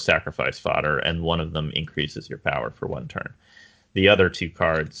or sacrifice fodder, and one of them increases your power for 1 turn. The other 2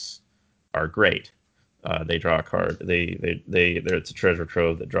 cards are great. They draw a card. It's a treasure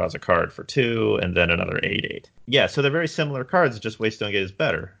trove that draws a card for 2, and then another 8/8. Yeah, so they're very similar cards. Just Waystone Gate is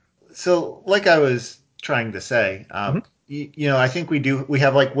better. So, like I was trying to say, Mhm. I think we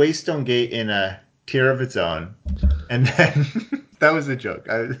have like Waystone Gate in a tier of its own, and then that was a joke.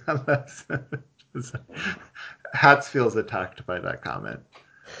 Hats feels attacked by that comment.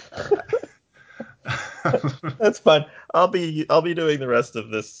 That's fine. I'll be doing the rest of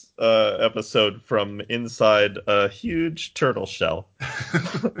this episode from inside a huge turtle shell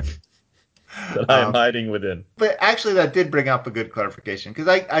that I am um, hiding within. but actually, that did bring up a good clarification because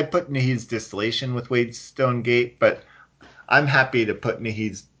I put Nahid's Distillation with Waystone Gate, but I'm happy to put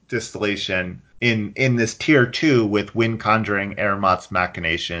Nahid's Distillation in this tier two with Wind Conjuring, Eremot's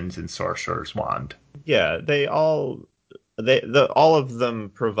Machinations, and Sorcerer's Wand. Yeah, all of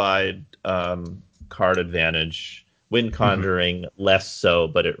them provide card advantage. Wind Hmm. Conjuring less so,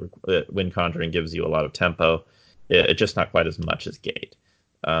 but Wind Conjuring gives you a lot of tempo. It just not quite as much as Gate.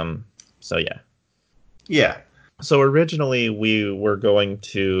 So yeah. Yeah. So originally we were going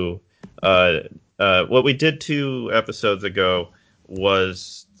to uh, What we did 2 episodes ago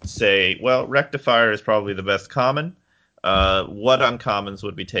was say, well, Rectifier is probably the best common. What uncommons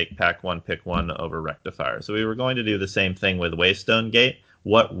would we take pack one, pick one over Rectifier? So we were going to do the same thing with Waystone Gate.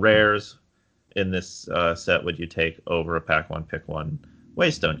 What rares in this set would you take over a pack one, pick one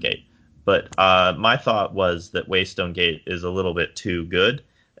Waystone Gate? But my thought was that Waystone Gate is a little bit too good,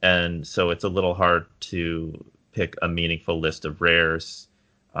 and so it's a little hard to pick a meaningful list of rares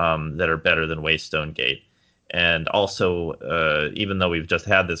that are better than Waystone Gate. And also, even though we've just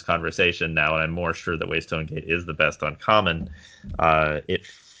had this conversation now, and I'm more sure that Waystone Gate is the best uncommon, it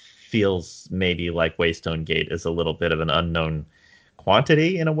feels maybe like Waystone Gate is a little bit of an unknown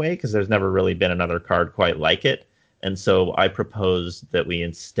quantity in a way, because there's never really been another card quite like it. And so I propose that we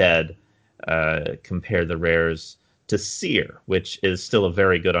instead compare the rares to Seer, which is still a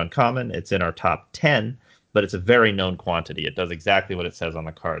very good uncommon. It's in our top 10, but it's a very known quantity. It does exactly what it says on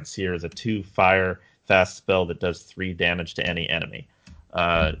the card. Seer is a 2-fire fast spell that does 3 damage to any enemy.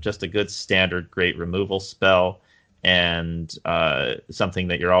 Just a good standard great removal spell, and something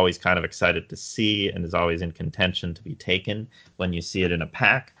that you're always kind of excited to see and is always in contention to be taken when you see it in a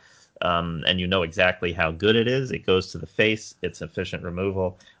pack. And you know exactly how good it is. It goes to the face. It's efficient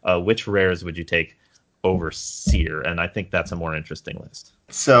removal. Which rares would you take over Seer? And I think that's a more interesting list.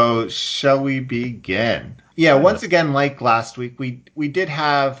 So, shall we begin? Yeah, once again, like last week, we did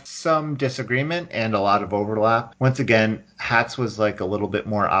have some disagreement and a lot of overlap. Once again, Hats was like a little bit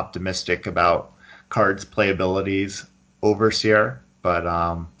more optimistic about cards' playabilities over Seer, but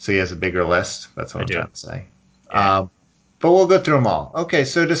so he has a bigger list. That's what I'm trying to say. Yeah. But we'll go through them all. Okay,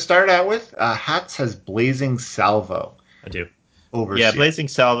 so to start out with, Hats has Blazing Salvo. I do. Over Yeah, Seer. Blazing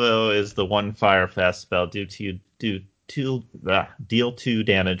Salvo is the 1-fire fast spell. Deal 2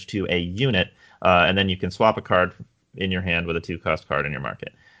 damage to a unit, and then you can swap a card in your hand with a 2-cost card in your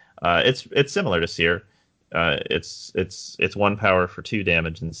market. It's similar to Seer. It's 1 power for 2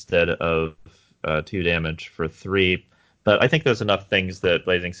 damage instead of 2 damage for 3. But I think there's enough things that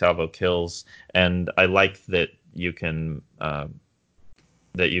Blazing Salvo kills, and I like that you can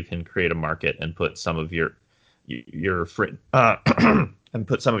create a market and put some of your and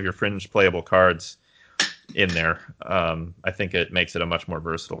put some of your fringe playable cards in there. I think it makes it a much more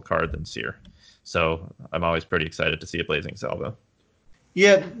versatile card than Seer. So I'm always pretty excited to see a Blazing Salvo.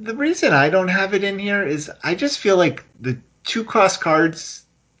 Yeah, the reason I don't have it in here is I just feel like the 2-cost cards,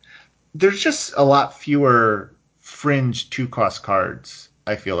 there's just a lot fewer fringe 2-cost cards,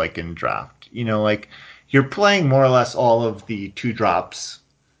 I feel like, in draft. Like you're playing more or less all of the 2-drops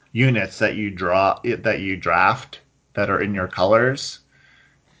units that you draft that are in your colors.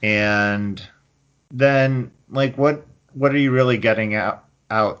 And then like what are you really getting out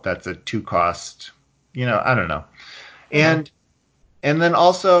that's a 2-cost? I don't know. And then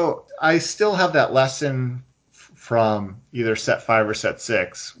also I still have that lesson from either set 5 or set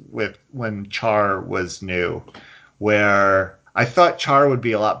 6 with when Char was new, where I thought Char would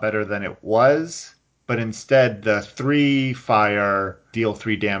be a lot better than it was, but instead the 3-fire deal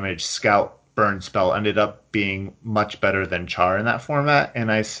 3 damage scout burn spell ended up being much better than Char in that format,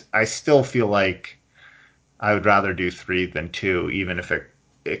 and I still feel like I would rather do 3 than 2, even if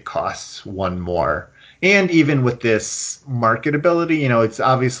it costs 1 more. And even with this marketability, it's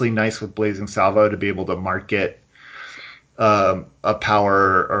obviously nice with Blazing Salvo to be able to market a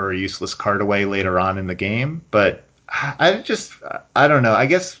power or a useless card away later on in the game. But I don't know. I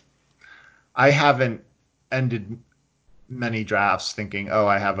guess I haven't ended many drafts thinking, oh,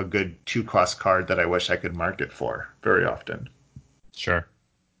 I have a good 2-cost card that I wish I could market for very often. Sure.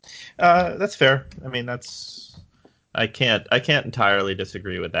 That's fair. I mean, I can't entirely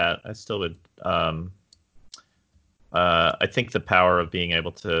disagree with that. I still would. I think the power of being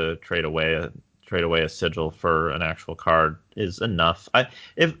able to trade away a sigil for an actual card is enough. I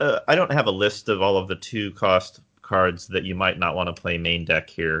don't have a list of all of the 2-cost cards that you might not want to play main deck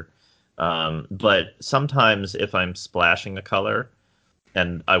here, but sometimes if I'm splashing a color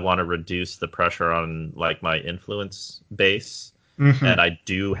and I want to reduce the pressure on like my influence base, and I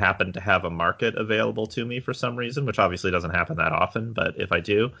do happen to have a market available to me for some reason, which obviously doesn't happen that often, but if I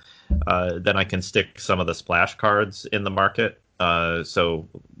do, then I can stick some of the splash cards in the market. So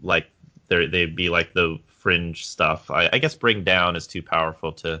like they'd be like the fringe stuff. I guess Bring Down is too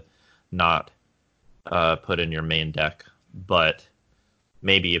powerful to not put in your main deck, but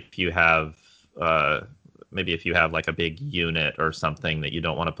maybe if you have like a big unit or something that you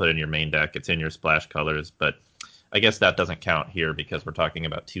don't want to put in your main deck, it's in your splash colors, but I guess that doesn't count here because we're talking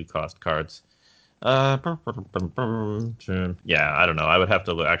about 2-cost cards. Yeah, I don't know. I would have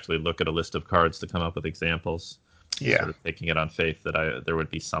to actually look at a list of cards to come up with examples. Yeah. Sort of taking it on faith that there would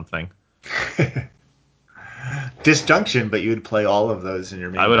be something. Disjunction, but you would play all of those in your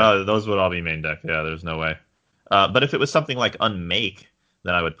I main would deck. those would all be main deck. Yeah, there's no way. But if it was something like Unmake,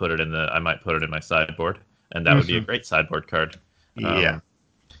 then I might put it in my sideboard, and that would be a Hmm. great sideboard card. Yeah.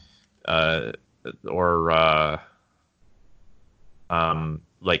 Um, uh, or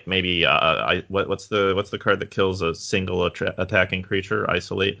like maybe what's the card that kills a single attacking creature?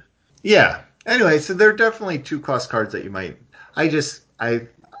 Isolate. Yeah. Anyway, so there are definitely two cost cards that you might.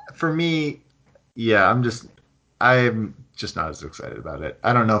 For me, yeah, I'm just not as excited about it.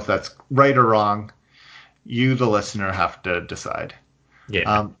 I don't know if that's right or wrong. You, the listener, have to decide. Yeah,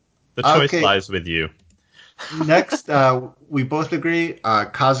 Um, the choice okay, lies with you. next, we both agree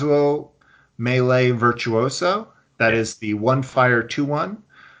Kazuo Melee Virtuoso. That Yeah. is the one fire 2/1.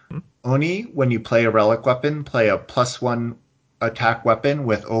 Hmm? Oni, when you play a relic weapon, play a +1 attack weapon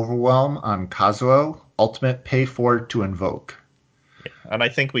with Overwhelm on Kazuo. Ultimate pay 4 to invoke. And I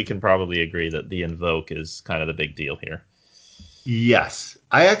think we can probably agree that the invoke is kind of the big deal here. Yes.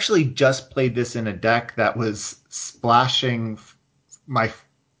 I actually just played this in a deck that was splashing my.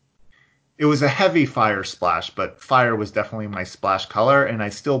 It was a heavy fire splash, but fire was definitely my splash color, and I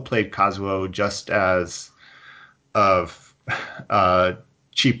still played Kazuo just as of a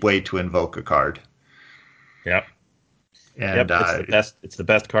cheap way to invoke a card. Yep. And Yep. It's the best. It's the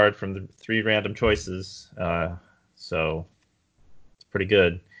best card from the three random choices. So it's pretty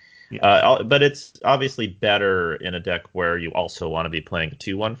good. yeah, But it's obviously better in a deck where you also want to be playing a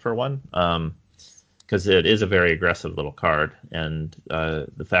 2/1 for one. Because it is a very aggressive little card, and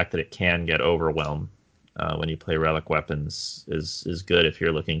the fact that it can get overwhelmed when you play relic weapons is good if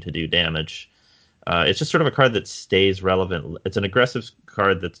you're looking to do damage. It's just sort of a card that stays relevant. It's an aggressive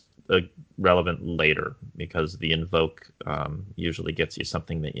card that's relevant later because the invoke usually gets you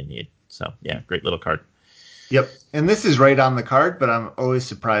something that you need. So yeah, great little card. yep. And this is right on the card, but I'm always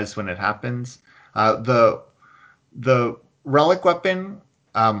surprised when it happens. The relic weapon,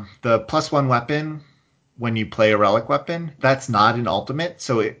 the +1 weapon when you play a relic weapon, that's not an ultimate,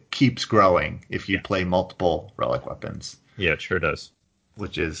 so it keeps growing if you Yeah, play multiple relic weapons, yeah, it sure does.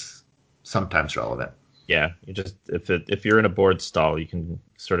 which is sometimes relevant. Yeah, you just if you're in a board stall, you can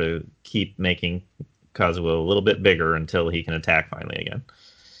sort of keep making Kazuo a little bit bigger until he can attack finally again.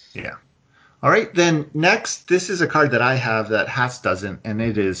 Yeah. All right, then next, this is a card that I have that Hats doesn't, and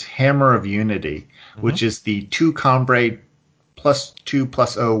it is Hammer of Unity, Hmm. which is the 2 Combrade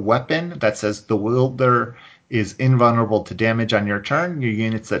 +2/+0 weapon that says the wielder is invulnerable to damage on your turn. Your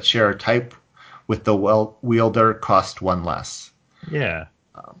units that share a type with the wielder cost one less. Yeah,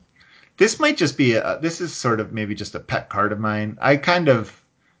 This might just be this is sort of maybe just a pet card of mine. I kind of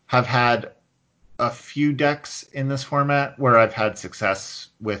have had a few decks in this format where I've had success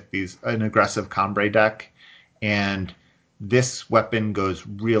with these an aggressive Combre deck, and this weapon goes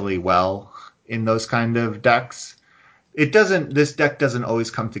really well in those kind of decks. It doesn't. This deck doesn't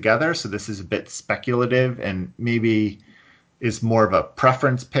always come together, so this is a bit speculative and maybe is more of a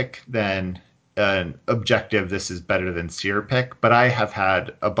preference pick than an objective. This is better than Seer pick, but I have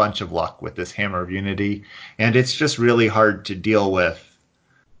had a bunch of luck with this Hammer of Unity, and it's just really hard to deal with.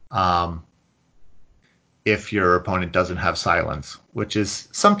 Um, if your opponent doesn't have silence, which is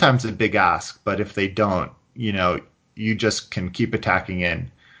sometimes a big ask, but if they don't, you just can keep attacking in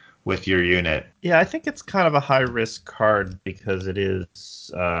with your unit. yeah. I think it's kind of a high risk card because it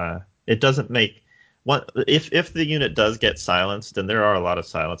is. It doesn't make one if the unit does get silenced, and there are a lot of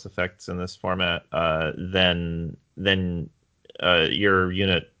silence effects in this format. Then your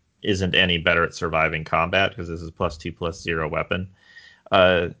unit isn't any better at surviving combat because this is +2/+0 weapon.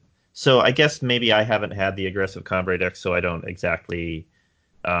 Uh, so I guess maybe I haven't had the aggressive combat deck, so I don't exactly.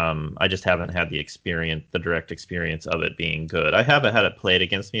 I just haven't had the direct experience of it being good. I haven't had it played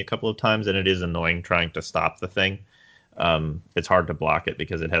against me a couple of times, and it is annoying trying to stop the thing. It's hard to block it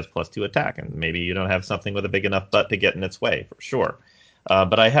because it has +2 attack, and maybe you don't have something with a big enough butt to get in its way for sure.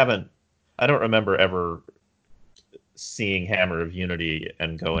 But I haven't. I don't remember ever seeing Hammer of Unity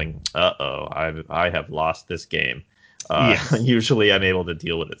and going, "Uh oh, I have lost this game." Yes. Usually, I'm able to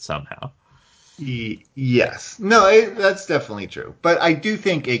deal with it somehow. Yes. No, that's definitely true. But I do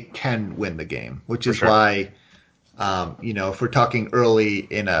think it can win the game, which For is sure. why, if we're talking early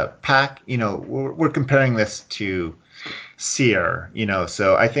in a pack, we're comparing this to Seer,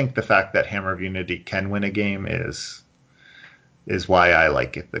 so I think the fact that Hammer of Unity can win a game is why I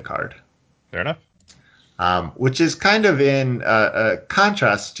like the card. Fair enough. Which is kind of in a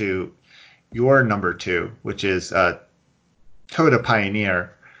contrast to your number two, which is Toda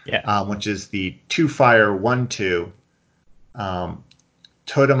Pioneer, Yeah. which is the 2 fire 1/2 um,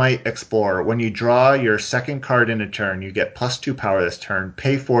 Totemite Explorer. When you draw your second card in a turn, you get +2 power this turn.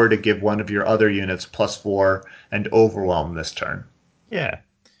 Pay 4 to give one of your other units +4 and overwhelm this turn. Yeah.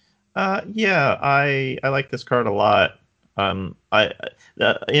 Yeah, I like this card a lot. I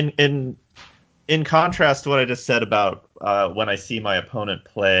in contrast to what I just said about when I see my opponent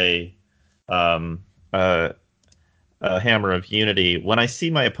play um, uh, Hammer of Unity, when I see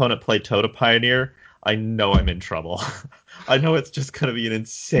my opponent play Tota Pioneer, I know I'm in trouble. I know it's just going to be an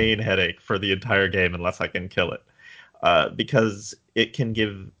insane headache for the entire game unless I can kill it, because it can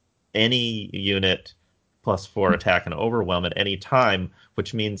give any unit +4 attack and overwhelm at any time,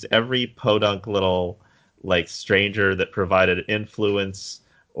 which means every podunk little like stranger that provided influence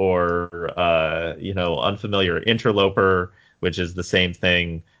or unfamiliar interloper, which is the same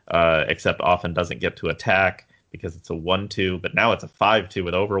thing, except often doesn't get to attack because it's a 1/2, but now it's a 5/2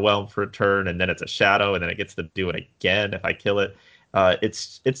 with overwhelm for a turn, and then it's a shadow, and then it gets to do it again if I kill it.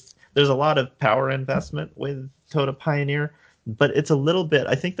 It's there's a lot of power investment with Tota Pioneer, but it's a little bit.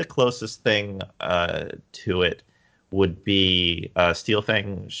 I think the closest thing to it would be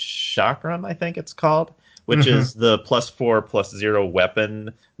Steelfang Chakram, I think it's called, which Hmm. is the +4/+0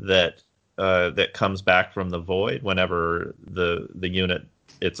 weapon that comes back from the void whenever the unit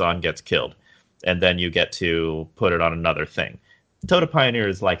it's on gets killed, and then you get to put it on another thing. Tota Pioneer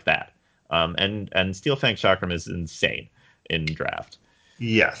is like that, and Steelfang Chakram is insane in draft.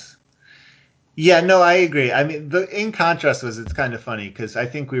 Yes. Yeah, no, I agree. I mean, the in contrast was it's kind of funny because I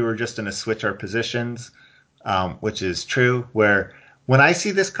think we were just going to switch our positions, which is true. Where when I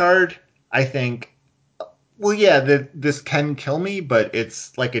see this card, I think, well, yeah, this can kill me, but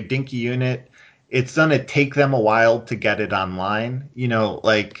it's like a dinky unit. It's gonna take them a while to get it online,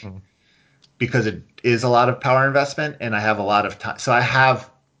 like Mm. because it is a lot of power investment, and I have a lot of time. So I have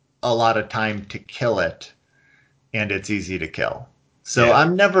a lot of time to kill it, and it's easy to kill. So Yeah.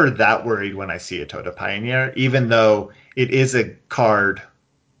 I'm never that worried when I see a Tota Pioneer, even though it is a card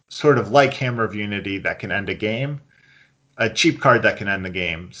sort of like Hammer of Unity that can end a game, a cheap card that can end the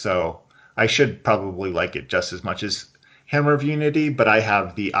game. So I should probably like it just as much as Hammer of Unity, but I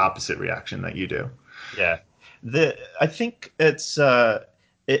have the opposite reaction that you do. Yeah. I think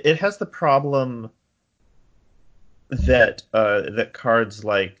it has the problem that cards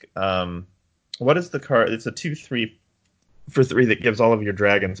like what is the card? It's a 2/3 for 3 that gives all of your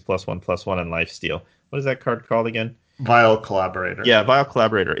dragons +1/+1 and life steal. What is that card called again? Vile Collaborator. Yeah, Vile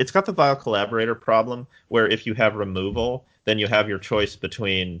Collaborator. It's got the Vile Collaborator problem where if you have removal, then you have your choice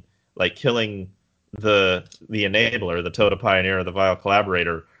between like killing the enabler, the Tota Pioneer, or the Vile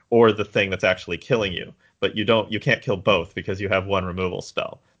Collaborator, or the thing that's actually killing you. But you can't kill both because you have one removal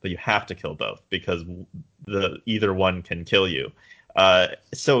spell. But you have to kill both because the either one can kill you.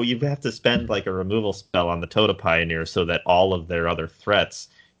 So you have to spend like a removal spell on the Tota Pioneer so that all of their other threats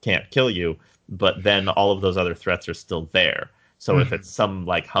can't kill you, but then all of those other threats are still there. So if it's Mhm. some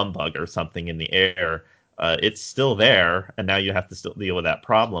like humbug or something in the air, it's still there, and now you have to still deal with that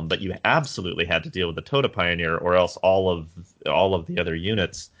problem. But you absolutely had to deal with the Tota Pioneer, or else all of the other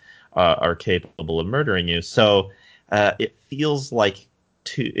units are capable of murdering you. So it feels like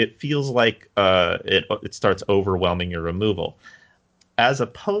it starts overwhelming your removal, as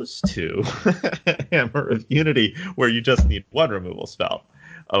opposed to Hammer of Unity, where you just need one removal spell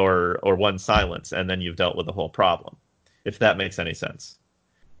or one silence, and then you've dealt with the whole problem. If that makes any sense,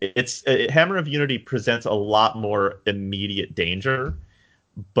 Hammer of Unity presents a lot more immediate danger,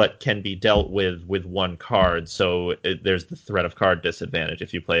 but can be dealt with one card. So there's the threat of card disadvantage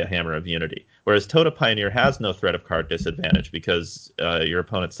if you play a Hammer of Unity. Whereas Tota Pioneer has no threat of card disadvantage because your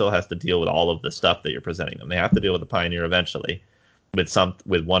opponent still has to deal with all of the stuff that you're presenting them. They have to deal with the Pioneer eventually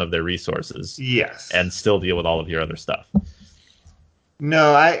with one of their resources, Yes. and still deal with all of your other stuff.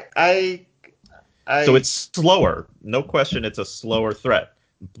 No, So I, it's slower, no question. It's a slower threat,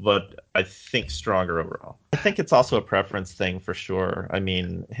 but I think stronger overall. I think it's also a preference thing for sure. I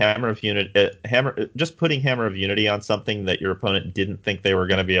mean, just putting Hammer of Unity on something that your opponent didn't think they were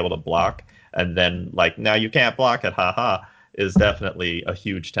going to be able to block, and then like now you can't block it, haha, is definitely a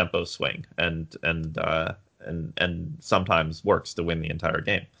huge tempo swing, and sometimes works to win the entire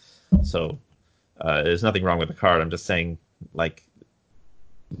game. So there's nothing wrong with the card. I'm just saying, like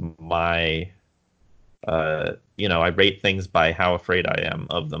my I rate things by how afraid I am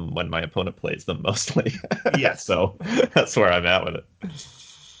of them when my opponent plays them mostly. yes. So that's where I'm at with it.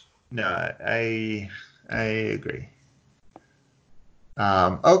 No, I agree.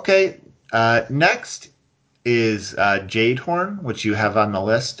 Okay. Next is Jadehorn, which you have on the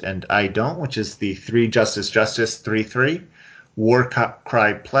list, and I don't, which is the 3 Justice 3/3.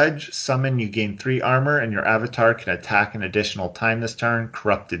 Warcry Pledge. Summon, you gain 3 armor, and your avatar can attack an additional time this turn.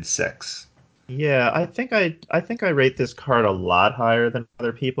 Corrupted 6. Yeah, I think I rate this card a lot higher than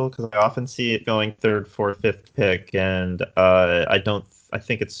other people because I often see it going third, fourth, fifth pick, and I don't. I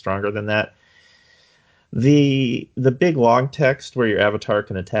think it's stronger than that. The big long text where your avatar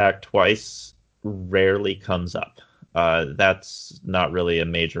can attack twice rarely comes up. That's not really a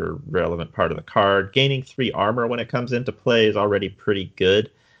major relevant part of the card. Gaining 3 armor when it comes into play is already pretty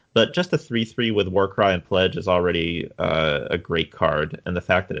good, but just a 3/3 with Warcry and Pledge is already a great card. And the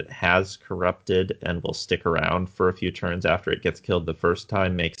fact that it has corrupted and will stick around for a few turns after it gets killed the first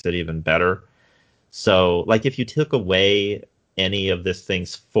time makes it even better. So, like, if you took away any of this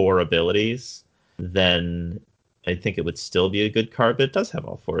thing's 4 abilities, then I think it would still be a good card. But it does have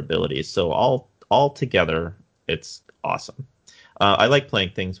all 4 abilities, so all together, it's awesome. I like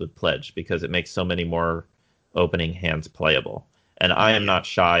playing things with Pledge because it makes so many more opening hands playable, and I am Yeah. not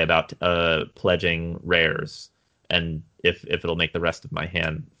shy about pledging rares, and if it'll make the rest of my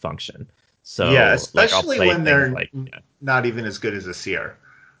hand function. Yeah, So, like, I'll especially play when things they're like, yeah, not even as good as a seer.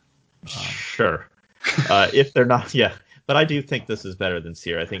 Um, sure. If they're not, yeah. But I do think this is better than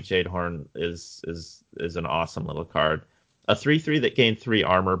Seer. I think Jadehorn is an awesome little card. A 3/3 that gained 3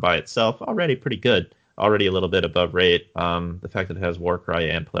 armor by itself, already pretty good. Already a little bit above rate. The fact that it has Warcry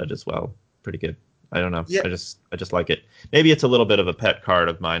and Pledge as well, pretty good. I don't know. yeah, I just like it. Maybe it's a little bit of a pet card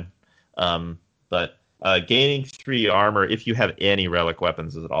of mine. But gaining 3 armor, if you have any relic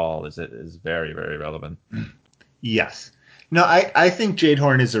weapons at all, is very, very relevant. yes. No, I think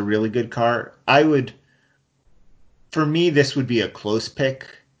Jadehorn is a really good card. For me, this would be a close pick,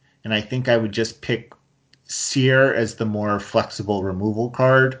 and I think I would just pick Seer as the more flexible removal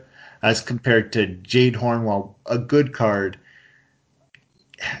card as compared to Jadehorn. While a good card,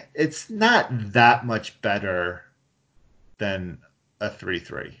 it's not that much better than a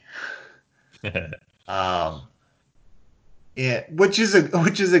 3/3. Um, yeah, which is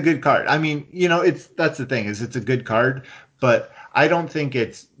a good card. I mean, it's that's the thing is it's a good card, but I don't think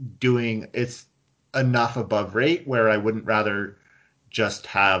it's enough above rate where I wouldn't rather just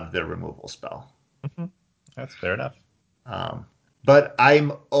have the removal spell. That's fair enough. Um, but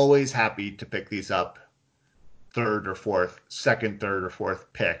I'm always happy to pick these up third or fourth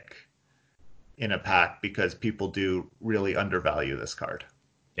pick in a pack because people do really undervalue this card.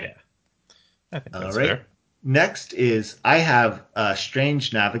 Yeah, I think All that's right. fair. Next is I have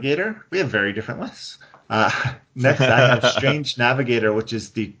Strange Navigator. We have very different lists. Next, I have Strange Navigator, which is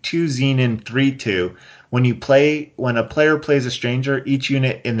the 2 Xenon 3/2. When a player plays a stranger, each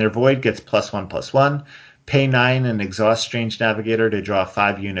unit in their void gets +1/+1. Pay 9 and exhaust Strange Navigator to draw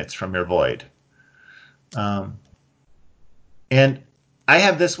 5 units from your void. Um, and I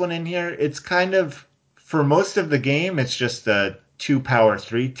have this one in here. It's kind of for most of the game, it's just a 2 power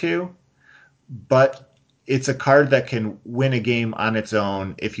 3/2, but it's a card that can win a game on its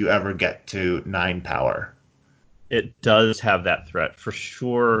own if you ever get to 9 power. It does have that threat. For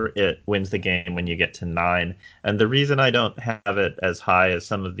sure, it wins the game when you get to 9. And the reason I don't have it as high as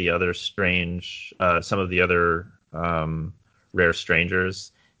some of the other rare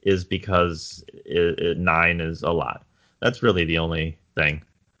strangers is because 9 is a lot. That's really the only thing.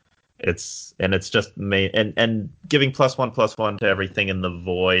 It's just and giving +1/+1 to everything in the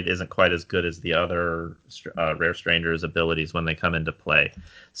void isn't quite as good as the other rare strangers abilities when they come into play.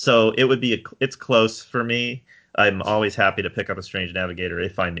 So it's close for me. I'm always happy to pick up a Strange Navigator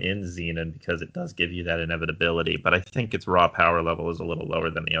if I'm in Xenon because it does give you that inevitability. But I think its raw power level is a little lower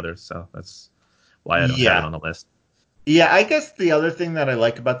than the others, so that's why I don't have it Yeah. on the list. Yeah, I guess the other thing that I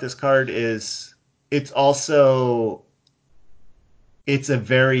like about this card is it's also it's a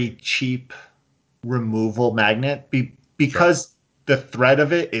very cheap removal magnet Sure, because the threat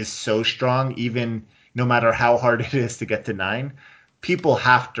of it is so strong even no matter how hard it is to get to 9, people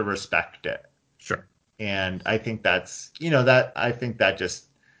have to respect it. sure. And I think that I think that just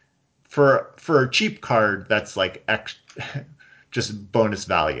for a cheap card that's like just bonus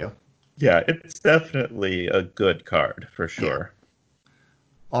value. Yeah, it's definitely a good card for Yeah. sure.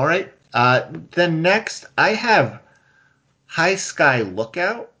 All right. Then next I have High Sky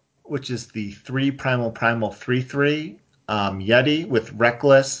Lookout, which is the 3 primal 3/3 Yeti with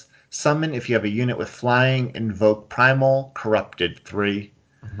Reckless. Summon if you have a unit with flying, invoke primal, corrupted 3.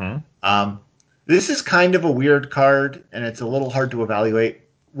 Hmm. Um, this is kind of a weird card, and it's a little hard to evaluate.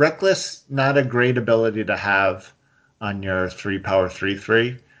 Reckless, not a great ability to have on your 3 power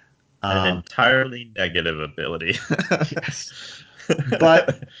 3/3. An Um, entirely negative ability. yes,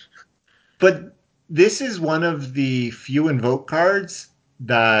 but but this is one of the few invoke cards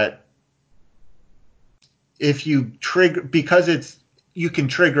that if you trigger, because you can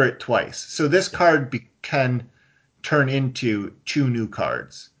trigger it twice. So this card can turn into two new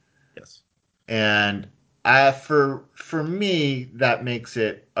cards. Yes. And for me, that makes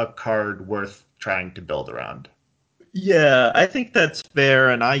it a card worth trying to build around. Yeah, I think that's fair,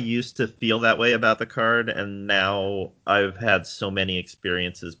 and I used to feel that way about the card, and now I've had so many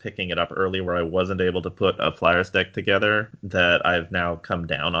experiences picking it up early where I wasn't able to put a Flyers deck together that I've now come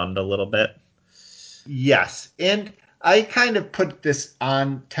down on it a little bit. Yes, and I kind of put this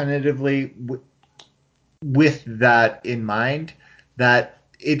on tentatively with that in mind, that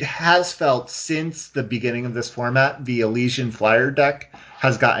it has felt since the beginning of this format, the Elysian Flyer deck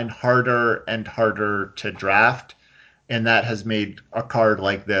has gotten harder and harder to draft, and that has made a card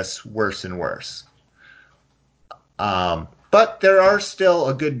like this worse and worse. But there are still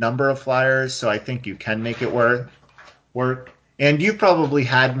a good number of flyers, so I think you can make it work. And you probably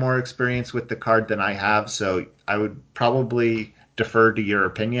had more experience with the card than I have, so I would probably defer to your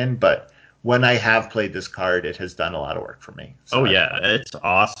opinion. But when I have played this card, it has done a lot of work for me. Oh So yeah, it's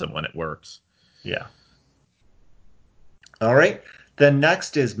awesome when it works. yeah. All right. Then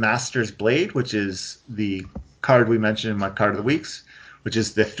next is Master's Blade, which is the card we mentioned in my card of the weeks, which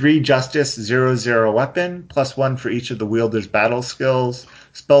is the 3 Justice 0/0 weapon, +1 for each of the wielder's battle skills.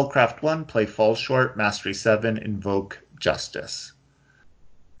 Spellcraft 1, play Fall Short, Mastery 7, invoke Justice.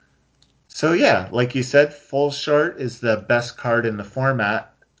 So yeah, like you said, Fall Short is the best card in the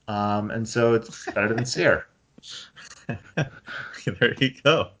format, and so it's better than Seer. There you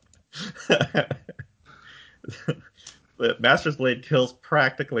go. Master's Blade kills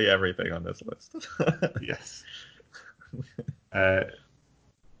practically everything on this list. Yes. Uh,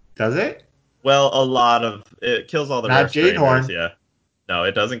 does it? Well, a lot of it kills all the rare Not strangers, Jadehorn. yeah. No,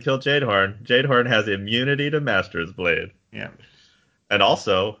 it doesn't kill Jadehorn. Jadehorn has immunity to Master's Blade. Yeah. And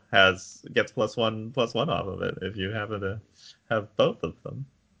also gets +1/+1 off of it if you happen to have both of them.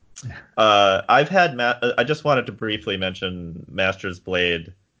 I just wanted to briefly mention Master's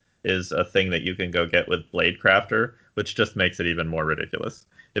Blade is a thing that you can go get with Blade Crafter, which just makes it even more ridiculous.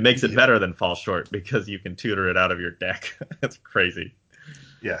 It makes it Yeah. better than Fall Short because you can tutor it out of your deck. It's crazy.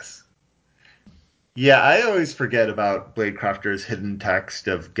 Yes. Yeah, I always forget about Bladecrafter's hidden text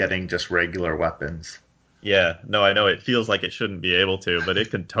of getting just regular weapons. Yeah, no, I know it feels like it shouldn't be able to, but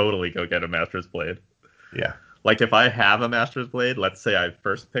it can totally go get a Master's Blade. Yeah. Like if I have a Master's Blade, let's say I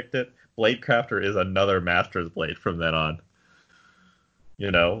first picked it, Blade Crafter is another Master's Blade from then on.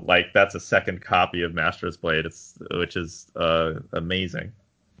 Like that's a second copy of Master's Blade, which is amazing.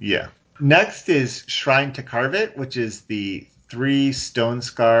 Yeah. Next is Shrine to Carve It, which is the 3 Stone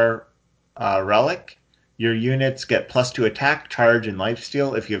Scar relic. Your units get +2 attack, charge, and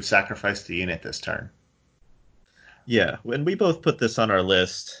lifesteal if you have sacrificed the unit this turn. Yeah, when we both put this on our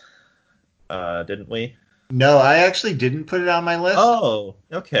list, didn't we? No, I actually didn't put it on my list, Oh,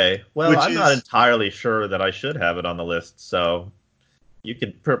 okay. Well, which I'm not is entirely sure that I should have it on the list, so you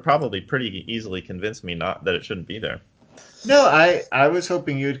could probably pretty easily convince me not that it shouldn't be there. no. I was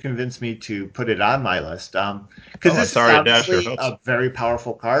hoping you would convince me to put it on my list, because Oh, I'm this is sorry to dash your obviously hopes. a very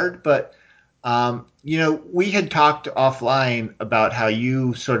powerful card. But we had talked offline about how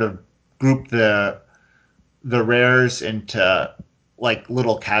you sort of group the rares into like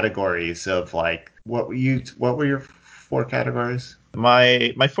little categories of like what were your 4 categories?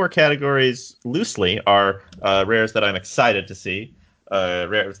 My four categories loosely are rares that I'm excited to see,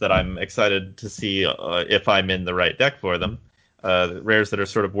 rares that I'm excited to see if I'm in the right deck for them, rares that are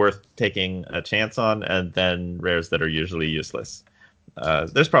sort of worth taking a chance on, and then rares that are usually useless.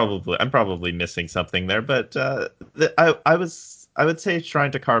 I'm probably missing something there, but I would say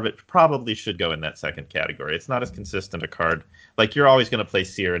Shrine to Carve It probably should go in that second category. It's not as consistent a card. Like you're always going to play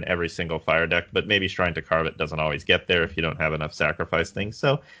Seer in every single fire deck, but maybe Shrine to Carve It doesn't always get there if you don't have enough sacrifice things.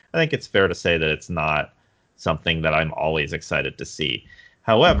 So I think it's fair to say that it's not something that I'm always excited to see.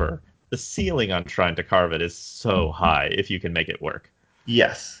 However, the ceiling on Shrine to Carve It is so high if you can make it work.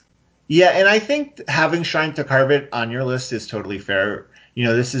 Yes. Yeah, and I think having Shrine to Carve It on your list is totally fair.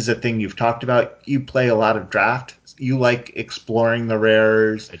 This is a thing you've talked about. You play a lot of draft. You like exploring the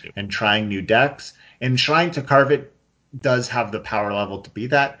rares I do. and trying new decks. And Shrine to Carve It does have the power level to be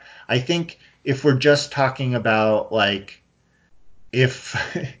that. I think if we're just talking about like if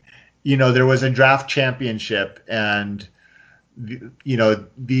there was a draft championship and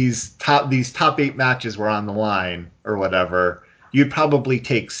these top 8 matches were on the line or whatever, you'd probably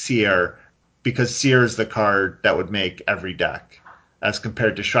take Seer because Seer is the card that would make every deck, as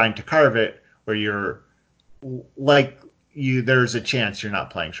compared to Shrine to Carve It, where you're like there's a chance you're not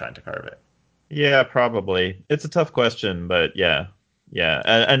playing Shrine to Carve It. Yeah, probably. It's a tough question, but yeah. Yeah,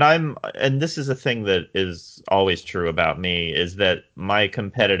 and this is a thing that is always true about me is that my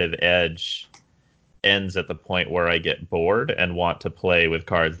competitive edge ends at the point where I get bored and want to play with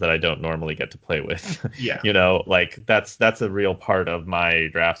cards that I don't normally get to play with. Yeah. Like that's a real part of my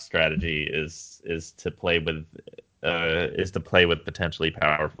draft strategy is to play with potentially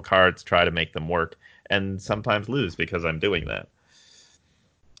powerful cards, try to make them work, and sometimes lose because I'm doing that.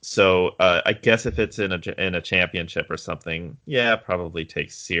 So I guess if it's in a championship or something, yeah, probably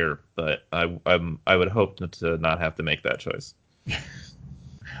take Seer, but I would hope to not have to make that choice.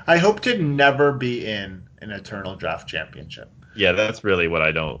 I hope to never be in an Eternal Draft Championship. Yeah, that's really what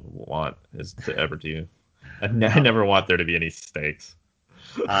I don't want is to ever do. I Uh, never want there to be any stakes.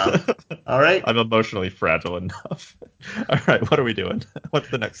 um, all right. I'm emotionally fragile enough. All right, what are we doing? What's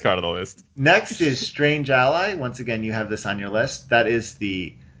the next card on the list? Next is Strange Ally. Once again, you have this on your list. That is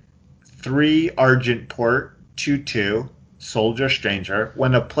the 3 Argent Port 2/2 Soldier Stranger.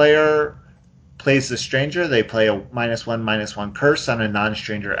 When a player plays the Stranger, they play a -1/-1 curse on a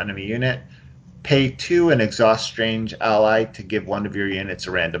non-Stranger enemy unit. Pay 2 and exhaust Strange Ally to give one of your units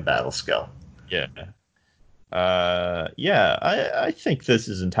a random battle skill. Yeah. Yeah, I think this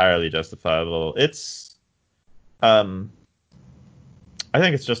is entirely justifiable. Um, I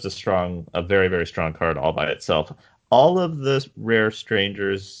think it's just a very, very strong card all by itself. All of the rare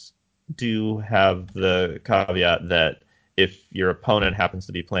strangers do have the caveat that if your opponent happens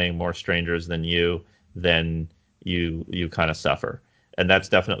to be playing more strangers than you, then you kind of suffer. And that's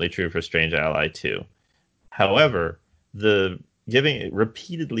definitely true for Strange Ally too. However, the giving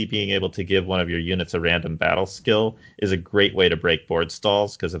repeatedly being able to give one of your units a random battle skill is a great way to break board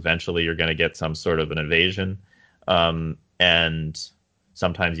stalls because eventually you're going to get some sort of an evasion. And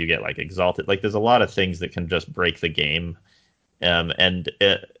sometimes you get like exalted. Like there's a lot of things that can just break the game.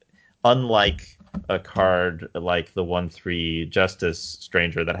 Unlike a card like the 1/3 Justice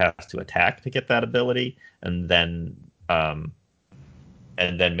Stranger that has to attack to get that ability, um,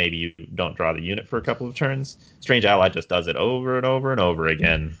 and then maybe you don't draw the unit for a couple of turns. Strange Ally just does it over and over and over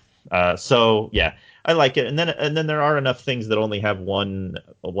again. So yeah, I like it. And then there are enough things that only have one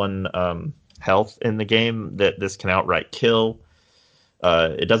health in the game that this can outright kill.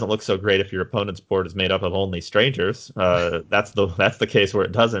 It doesn't look so great if your opponent's board is made up of only strangers. That's the case where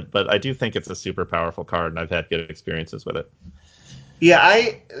it doesn't. But I do think it's a super powerful card, and I've had good experiences with it. Yeah,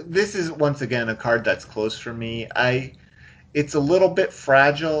 I this is once again a card that's close for me. I It's a little bit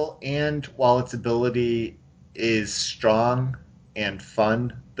fragile, and while its ability is strong and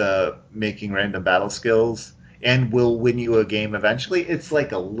fun, the making random battle skills and will win you a game eventually, it's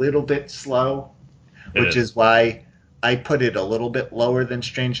like a little bit slow, It which is. is why I put it a little bit lower than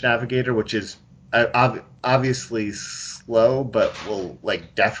Strange Navigator, which is obviously slow, but will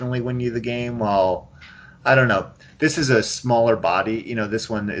like definitely win you the game. While I don't know, this is a smaller body. This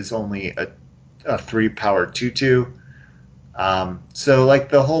one is only a 3 power 2/2. So like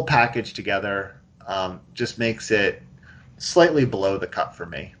the whole package together just makes it slightly below the cut for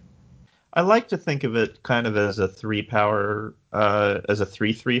me. I like to think of it kind of as a 3 power, as a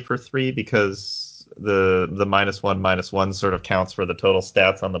 3/3 for three, because the -1/-1 sort of counts for the total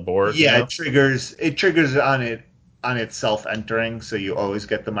stats on the board. Yeah, it triggers on itself entering, so you always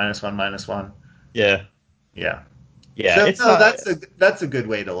get the -1/-1. Yeah, Yeah. yeah. So It's no, not. that's a good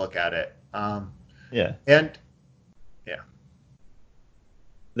way to look at it. Yeah, And yeah,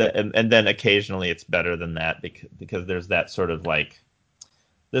 and then occasionally it's better than that because there's that sort of like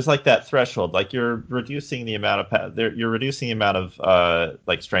there's like that threshold. Like you're reducing the amount of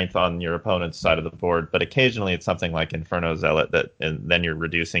like strength on your opponent's side of the board, but occasionally it's something like Inferno Zealot and then you're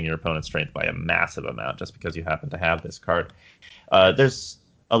reducing your opponent's strength by a massive amount just because you happen to have this card. There's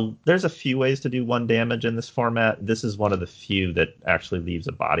a few ways to do 1 damage in this format. This is one of the few that actually leaves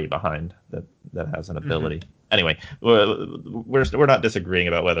a body behind that has an hmm, ability. Anyway, we're not disagreeing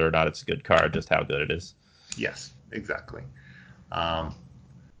about whether or not it's a good card, just how good it is. yes, exactly. Um,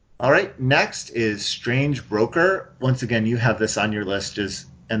 all right, next is Strange Broker. Once again, you have this on your list,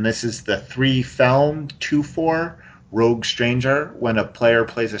 and this is the 3 Felm 2/4 Rogue Stranger. When a player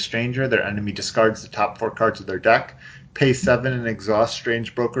plays a Stranger, their enemy discards the top 4 cards of their deck. Pay 7 and exhaust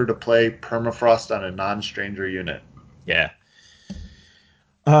Strange Broker to play Permafrost on a non-Stranger unit. Yeah.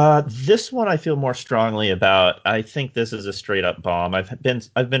 This one I feel more strongly about. I think this is a straight up bomb. I've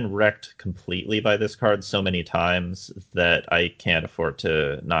been wrecked completely by this card so many times that I can't afford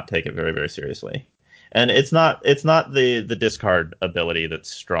to not take it very, very seriously. And it's not the discard ability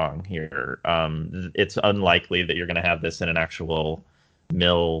that's strong here. It's unlikely that you're going to have this in an actual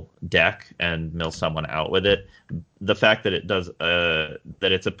mill deck and mill someone out with it. The fact that it does that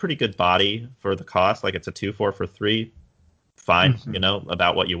it's a pretty good body for the cost, like it's a 2/4 for three, fine, Hmm.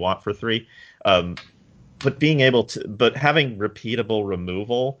 about what you want for 3. Um, but having repeatable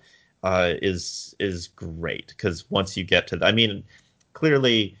removal is great, because once you get to, I mean,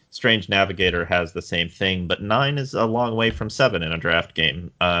 clearly Strange Navigator has the same thing, but 9 is a long way from 7 in a draft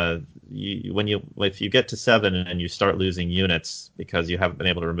game. If you get to 7 and you start losing units because you haven't been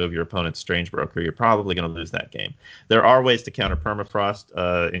able to remove your opponent's Strange Broker, you're probably going to lose that game. There are ways to counter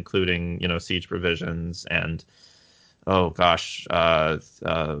permafrost, including siege provisions and, oh gosh,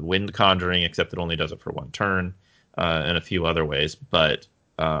 wind conjuring, except it only does it for 1 turn, and a few other ways. But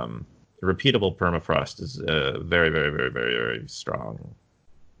repeatable permafrost is a very, very, very, very, very strong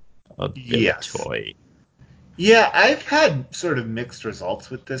Yes. ability. Yeah, I've had sort of mixed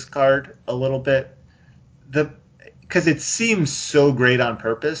results with this card a little bit. The Because it seems so great on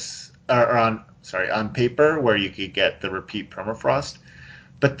purpose, or on sorry, on paper, where you could get the repeat permafrost.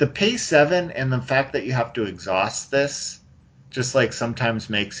 But the pay 7 and the fact that you have to exhaust this just like sometimes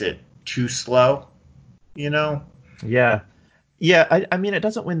makes it too slow, you know? Yeah. Yeah, I mean, it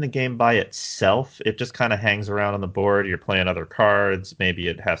doesn't win the game by itself. It just kind of hangs around on the board. You're playing other cards. Maybe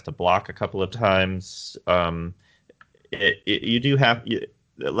it has to block a couple of times. You do have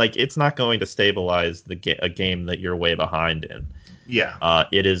like, it's not going to stabilize a game that you're way behind in. Yeah.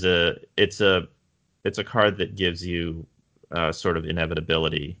 It's a card that gives you sort of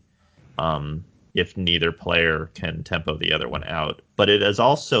inevitability, um, if neither player can tempo the other one out. But it is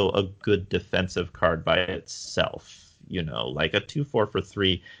also a good defensive card by itself. Like a 2/4 for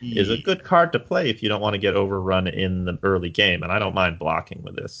 3 is a Yeah. good card to play if you don't want to get overrun in the early game, and I don't mind blocking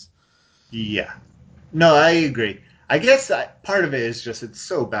with this. Yeah. No, I agree. I guess part of it is just it's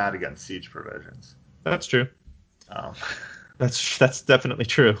so bad against siege provisions. That's true. Um, That's definitely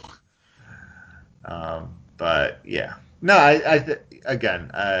true. but yeah, no,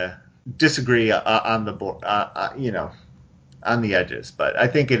 again disagree on the board, on the edges, but I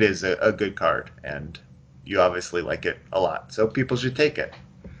think it is a good card, and you obviously like it a lot, so people should take it.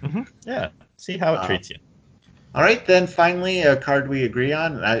 Yeah. See how it Um, treats you. all right, then finally, a card we agree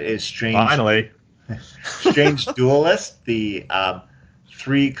on, that is Finally. Strange Duelist, the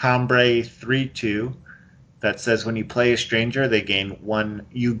 3 Combrei 3/2 that says when you play a stranger, they gain one.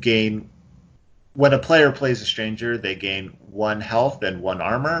 You gain When a player plays a stranger, they gain 1 health and 1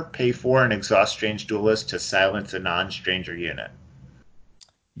 armor. Pay 4 and exhaust Strange Duelist to silence a non-stranger unit.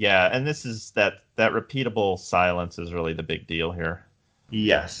 Yeah, and this is that repeatable silence is really the big deal here.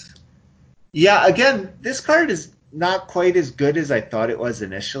 Yes. Yeah, again, this card is not quite as good as I thought it was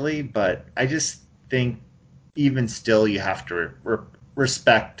initially, but I just think even still you have to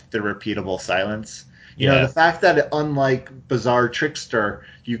respect the repeatable silence. The Yeah. fact that unlike Bizarre Trickster,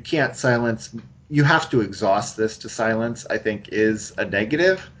 you can't silence, you have to exhaust this to silence, I think is a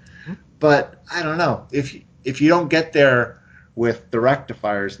negative. But I don't know, if you don't get there with the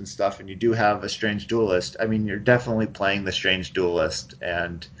rectifiers and stuff, and you do have a Strange Duelist, I mean, you're definitely playing the Strange Duelist,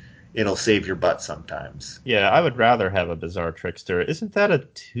 and it'll save your butt sometimes. Yeah, I would rather have a Bizarre Trickster. Isn't that a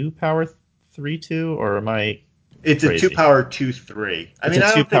 2 power 3/2, or am I It's a two crazy? power 2/3. I It's mean, a I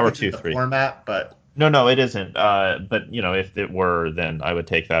two don't think power it's in two the three. format, but No, no, it isn't. But if it were, then I would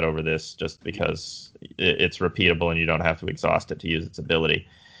take that over this, just because it's repeatable and you don't have to exhaust it to use its ability.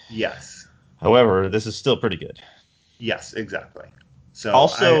 yes, However, this is still pretty good. yes, exactly. So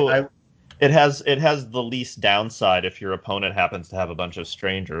Also, I it has the least downside if your opponent happens to have a bunch of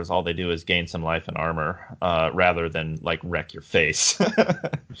strangers. All they do is gain some life and armor, rather than like wreck your face,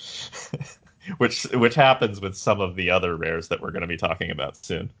 which happens with some of the other rares that we're going to be talking about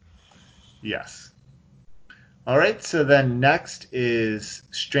soon. yes. All right, so then next is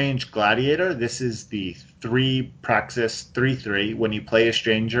Strange Gladiator. This is the 3 Praxis 3/3. When you play a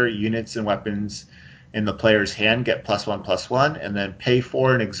stranger, units and weapons in the player's hand get +1/+1, and then pay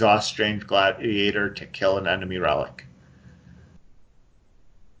 4 and exhaust Strange Gladiator to kill an enemy relic.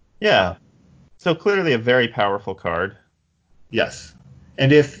 Yeah, so clearly a very powerful card. Yes.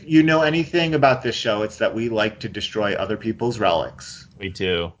 And if you know anything about this show, it's that we like to destroy other people's relics. We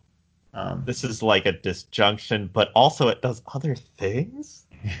do. Um, This is like a disjunction, but also it does other things.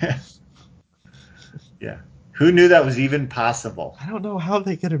 yeah. Who knew that was even possible? I don't know how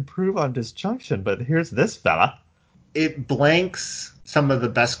they could improve on disjunction, but here's this fella. It blanks some of the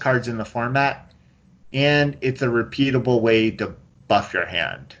best cards in the format, and it's a repeatable way to buff your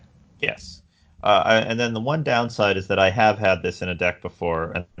hand. Yes. And then the one downside is that I have had this in a deck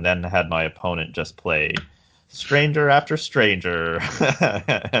before, and then had my opponent just play stranger after stranger,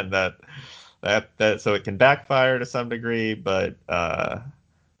 and so it can backfire to some degree. But part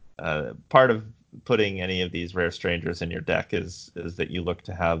of putting any of these rare strangers in your deck is that you look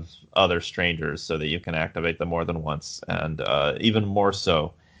to have other strangers so that you can activate them more than once, and even more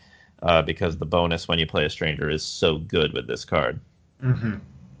so because the bonus when you play a stranger is so good with this card. Hmm.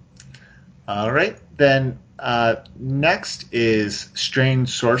 All right. Then next is Strange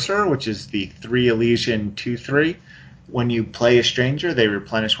Sorcerer, which is the 3 Elysian 2/3. When you play a stranger, they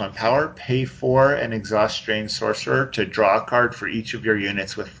replenish 1 power. Pay 4 and exhaust Strange Sorcerer to draw a card for each of your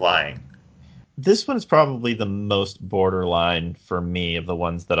units with flying. This one is probably the most borderline for me of the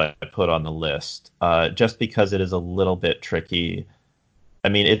ones that I put on the list, just because it is a little bit tricky. I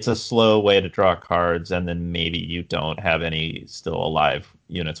mean, it's a slow way to draw cards, and then maybe you don't have any still alive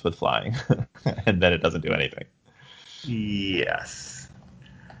units with flying, and then it doesn't do anything. Yes.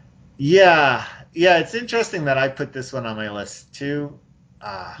 Yeah. Yeah, it's interesting that I put this one on my list too.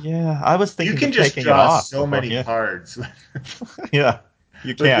 Uh, Yeah, I was you thinking can of just taking it draw off so before. many Yeah, cards yeah,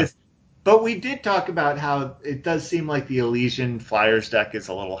 you with can. this. But we did talk about how it does seem like the Elysian Flyers deck is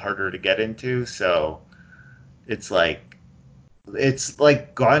a little harder to get into, so it's like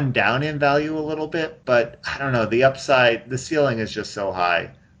gone down in value a little bit, but I don't know, the ceiling is just so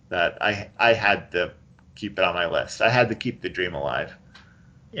high that I had to keep it on my list. I had to keep the dream alive.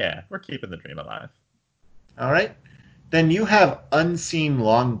 Yeah, we're keeping the dream alive. All right. Then you have Unseen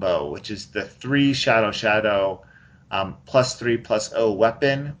Longbow, which is the 3 Shadow, +3/+0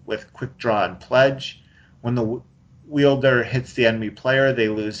 weapon with quick draw and pledge. When the wielder hits the enemy player, they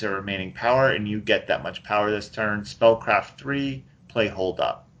lose their remaining power, and you get that much power this turn. Spellcraft 3, play Hold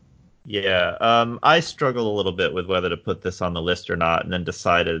Up. Yeah, I struggled a little bit with whether to put this on the list or not, and then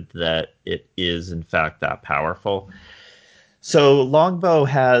decided that it is in fact that powerful. So Longbow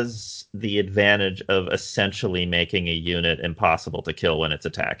has the advantage of essentially making a unit impossible to kill when it's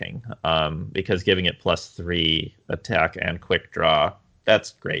attacking, because giving it +3 attack and quick draw,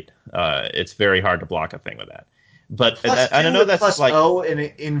 that's great. It's very hard to block a thing with that. But Plus I don't two know. with That's plus like O in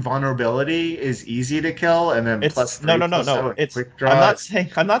invulnerability is easy to kill, and then it's plus no, three no, no, plus no. O in It's quick draw is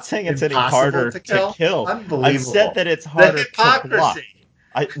I'm not saying it's any impossible harder to to kill. kill. I've said Unbelievable. that it's The harder to block. hypocrisy.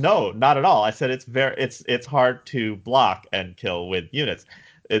 I no, not at all. I said it's hard to block and kill with units.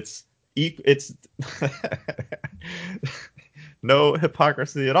 It's it's no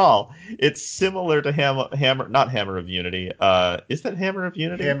hypocrisy at all. It's similar to Hammer, not Hammer of Unity. Is that Hammer of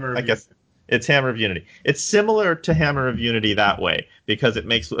Unity? Hammer I of you. guess it's Hammer of Unity. It's similar to Hammer of Unity that way because it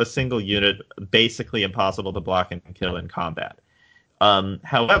makes a single unit basically impossible to block and kill in combat.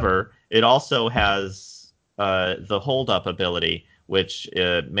 However, it also has the hold up ability, which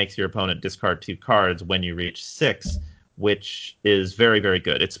makes your opponent discard 2 cards when you reach 6, which is very, very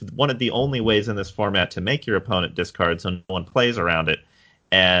good. It's one of the only ways in this format to make your opponent discard so no one plays around it.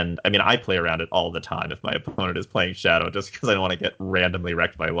 And I mean, I play around it all the time if my opponent is playing Shadow, just because I don't want to get randomly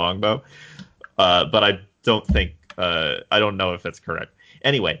wrecked by Longbow. But I don't know if that's correct.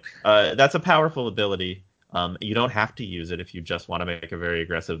 Anyway, that's a powerful ability. You don't have to use it if you just want to make a very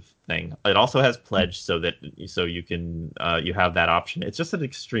aggressive thing. It also has pledge, so you can you have that option. It's just an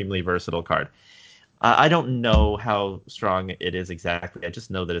extremely versatile card. I don't know how strong it is exactly. I just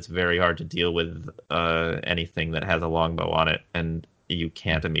know that it's very hard to deal with anything that has a longbow on it, and you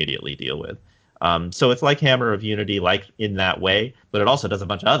can't immediately deal with. So it's like Hammer of Unity, like in that way, but it also does a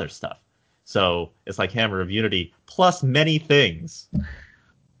bunch of other stuff. So it's like Hammer of Unity plus many things.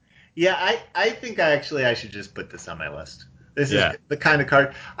 Yeah, I think I should just put this on my list. This is Yeah, the kind of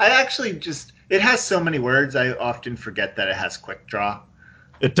card I actually just it has so many words I often forget that it has quick draw.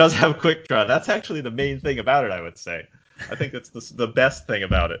 it does have quick draw. That's actually the main thing about it, I would say. I think it's the best thing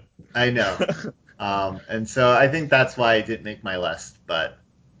about it. I know. And so I think that's why I didn't make my list,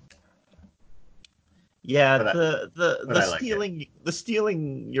 Yeah, but I, but the I like it.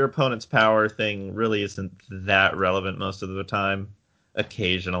 stealing your opponent's power thing really isn't that relevant most of the time.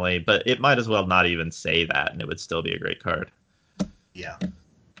 Occasionally, but it might as well not even say that, and it would still be a great card. Yeah.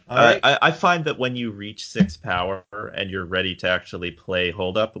 All right. I find that when you reach 6 power and you're ready to actually play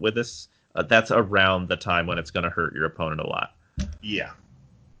hold up with this, that's around the time when it's going to hurt your opponent a lot, Yeah.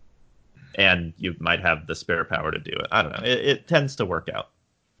 and you might have the spare power to do it. I don't know. It tends to work out.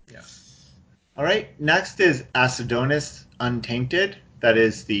 Yeah. All right. Next is Acidonis Untainted. That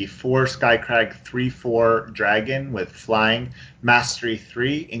is the 4 Skycrag 3/4 dragon with flying. Mastery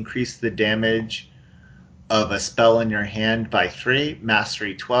 3. Increase the damage of a spell in your hand by 3.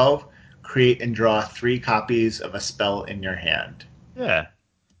 Mastery 12. Create and draw 3 copies of a spell in your hand. Yeah,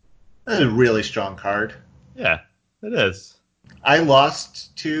 That's a really strong card. yeah, it is. I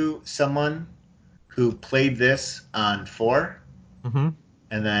lost to someone who played this on 4, Mm-hmm.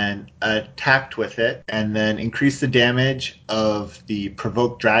 and then attacked with it, and then increased the damage of the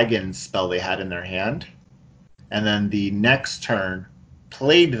Provoke Dragon spell they had in their hand. And then the next turn,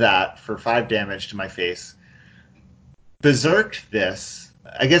 played that for 5 damage to my face. Berserked this.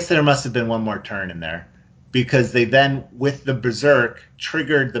 I guess there must have been one more turn in there. Because they then, with the Berserk,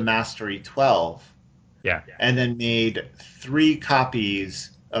 triggered the Mastery 12. Yeah. And then made 3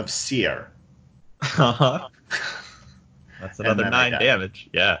 copies of Seer. Uh-huh. That's And another then I 9 died. damage.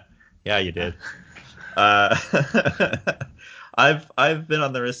 Yeah. Yeah, you did. Uh, I've been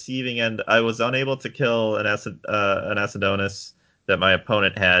on the receiving end. I was unable to kill an Acidonis that my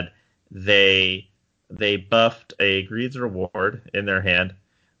opponent had. They buffed a Greed's Reward in their hand.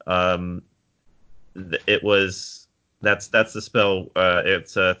 Um, it was that's the spell.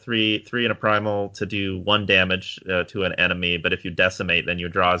 It's a three and a primal to do 1 damage to an enemy, but if you decimate, then you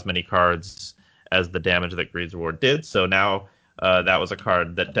draw as many cards as the damage that Greed's Reward did. So now that was a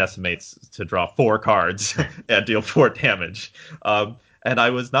card that decimates to draw 4 cards and deal 4 damage. And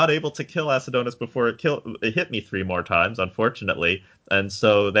I was not able to kill Acidonis before it hit me 3 more times, unfortunately. And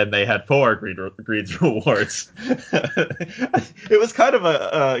so then they had 4 Greed's Rewards. It was kind of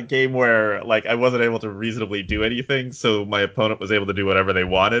a game where like I wasn't able to reasonably do anything, so my opponent was able to do whatever they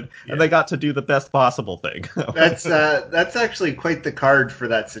wanted, and Yeah. they got to do the best possible thing. That's actually quite the card for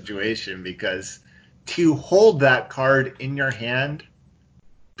that situation because to hold that card in your hand,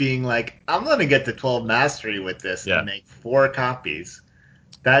 being like, I'm gonna get to 12 mastery with this and Yeah, make 4 copies,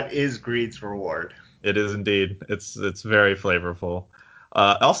 that is Greed's reward. it is indeed. It's very flavorful.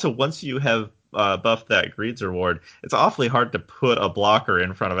 Also, once you have buffed that Greed's Reward, it's awfully hard to put a blocker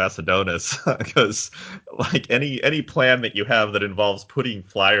in front of Acidonis because like any plan that you have that involves putting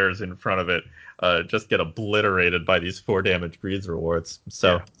flyers in front of it just get obliterated by these 4 damage Greed's Rewards.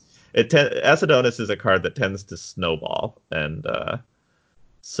 So Yeah. Acidonis is a card that tends to snowball, and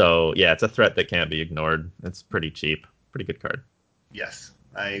so yeah, it's a threat that can't be ignored. It's pretty cheap, pretty good card. Yes,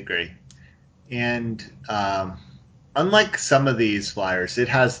 I agree. And unlike some of these flyers, it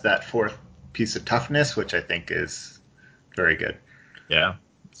has that 4th piece of toughness, which I think is very good. Yeah,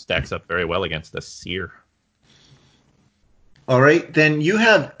 stacks up very well against the Seer. All right, then you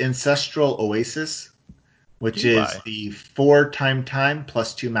have Ancestral Oasis, which Do is I? the 4 time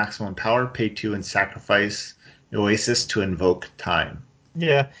plus 2 maximum power, pay 2 and sacrifice Oasis to invoke time.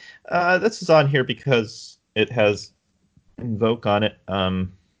 Yeah, this is on here because it has Invoke on it.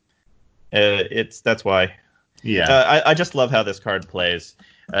 It's that's why. Yeah. I just love how this card plays.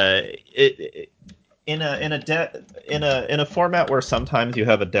 It in a format where sometimes you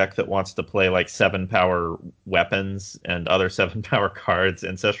have a deck that wants to play like 7 power weapons and other 7 power cards.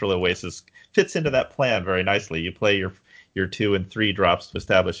 Ancestral Oasis fits into that plan very nicely. You play your 2 and 3 drops to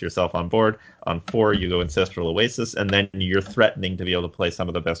establish yourself on board. On 4, you go Ancestral Oasis, and then you're threatening to be able to play some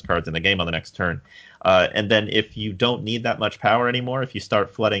of the best cards in the game on the next turn. And then if you don't need that much power anymore, if you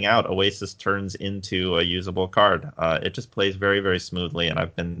start flooding out, Oasis turns into a usable card. It just plays very, very smoothly, and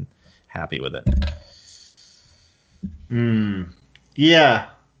I've been happy with it. Hmm. Yeah.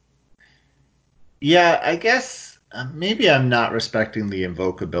 Yeah, I guess maybe I'm not respecting the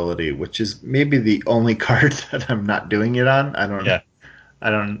invocability, which is maybe the only card that I'm not doing it on. Yeah. I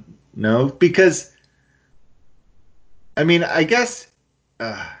don't know because I mean, I guess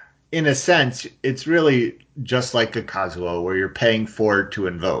uh, in a sense it's really just like a Kazuo where you're paying 4 to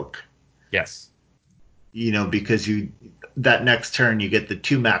invoke. Yes. Because you that next turn you get the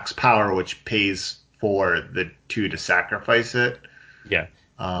 2 max power which pays for the 2 to sacrifice it. Yeah.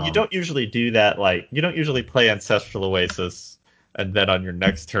 You Um don't usually do that. Like you don't usually play Ancestral Oasis and then on your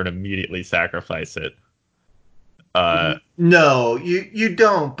next turn immediately sacrifice it. Uh, no, you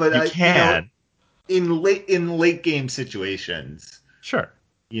don't, but you can. in late game situations, Sure.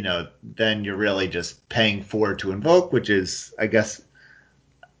 then you're really just paying 4 to invoke, which is, I guess,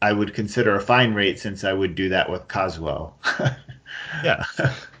 I would consider a fine rate since I would do that with Kazuo. Yeah.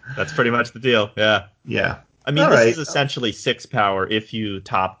 That's pretty much the deal. Yeah. Yeah. I mean, All this is right. essentially 6 power if you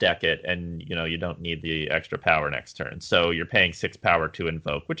top deck it, and you don't need the extra power next turn. So you're paying 6 power to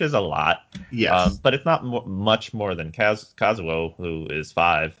invoke, which is a lot, Yes. but it's not much more than Kazuo, who is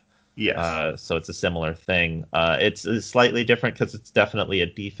 5. Yes. So it's a similar thing. It's slightly different because it's definitely a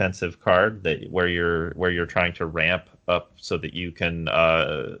defensive card that where you're trying to ramp up so that you can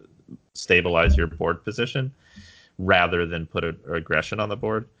stabilize your board position rather than put aggression on the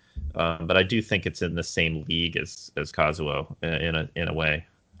board. But I do think it's in the same league as Kazuo in a way.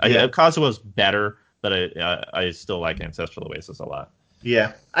 Yeah. Kazuo's better, but I still like Ancestral Oasis a lot.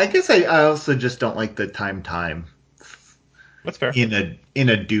 Yeah. I guess I also just don't like the time That's fair. in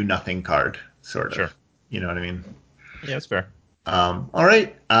a do nothing card, sort of. Sure. You know what I mean? Yeah, that's fair. All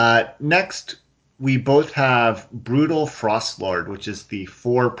right. Next, we both have Brutal Frostlord, which is the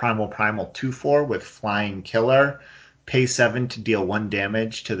 4 primal 2/4 with Flying Killer. Pay 7 to deal 1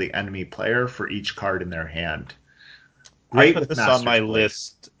 damage to the enemy player for each card in their hand. I Great put with this on my Master's Blade.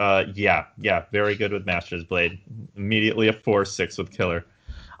 list. Yeah, very good with Master's Blade. Immediately a 4/6 with Killer.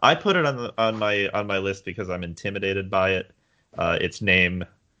 I put it on my list because I'm intimidated by it. Its name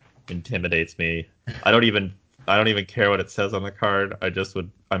intimidates me. I don't even I don't even care what it says on the card.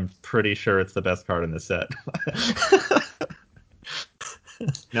 I'm pretty sure it's the best card in the set.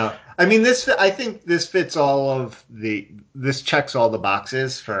 No, I mean this. I think this fits all of the. This checks all the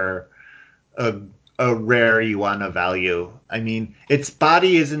boxes for a a rare Iguana value. I mean, its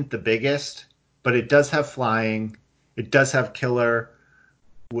body isn't the biggest, but it does have flying. It does have killer,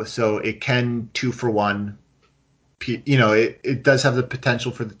 so it can 2 for 1. It does have the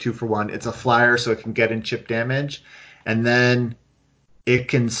potential for the 2 for 1. It's a flyer, so it can get in chip damage, and then it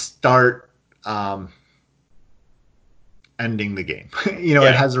can start ending the game. It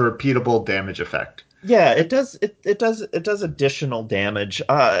Yeah, has a repeatable damage effect. yeah, it does additional damage.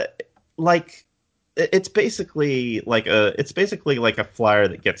 Like it's basically like a flyer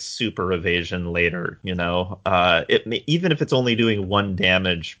that gets super evasion later. Even if it's only doing 1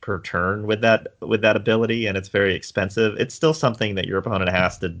 damage per turn with that ability, and it's very expensive, it's still something that your opponent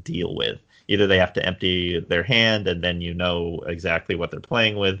has to deal with. Either they have to empty their hand, and then you know exactly what they're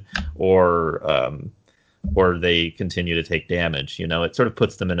playing with, or they continue to take damage. It sort of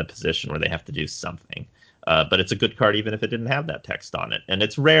puts them in a position where they have to do something. But it's a good card even if it didn't have that text on it. And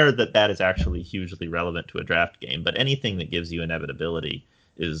it's rare that that is actually hugely relevant to a draft game, but anything that gives you inevitability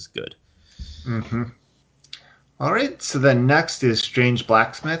is good. Hmm. All right. So then next is Strange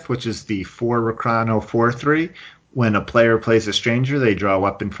Blacksmith, which is the 4 Recrano 4/3. When a player plays a stranger, they draw a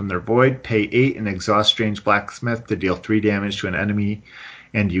weapon from their void, pay 8, and exhaust Strange Blacksmith to deal 3 damage to an enemy,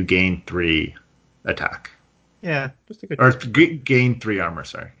 and you gain 3 attack. Yeah, just a good Or card. gain 3 armor,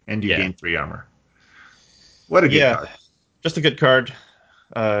 sorry. And you Yeah, gain 3 armor. What a good yeah, card. just a good card.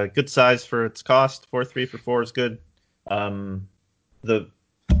 Good size for its cost. 4/3 for 4 is good. Um, the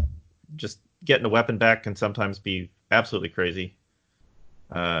just getting a weapon back can sometimes be absolutely crazy.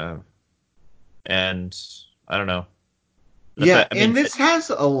 Uh, and I don't know. Yeah, I and mean, this has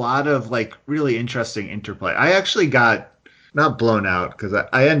a lot of like really interesting interplay. I actually got not blown out because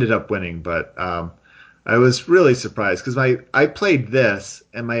I ended up winning, but I was really surprised because I played this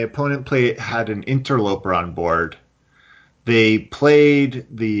and my opponent had an interloper on board. They played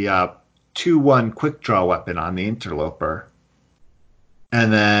the 2/1 quick draw weapon on the interloper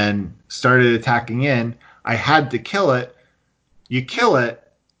and then started attacking in. I had to kill it. You kill it,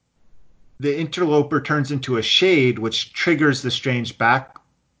 the interloper turns into a shade, which triggers the strange back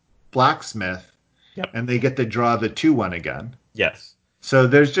blacksmith, yep, and they get to draw the 2/1 again. yes. So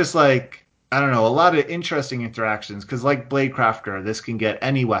there's just like I don't know, a lot of interesting interactions because like Bladecrafter, this can get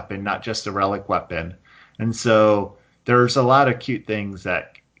any weapon, not just a relic weapon. And so there's a lot of cute things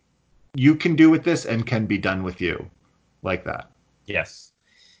that you can do with this and can be done with you like that. Yes.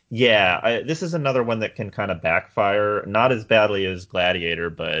 Yeah, this is another one that can kind of backfire, not as badly as Gladiator,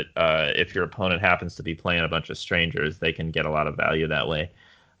 but if your opponent happens to be playing a bunch of strangers, they can get a lot of value that way.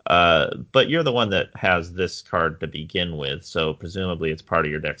 But you're the one that has this card to begin with, so presumably it's part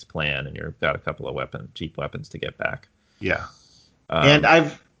of your deck's plan, and you've got a couple of cheap weapons to get back. Yeah. And Um,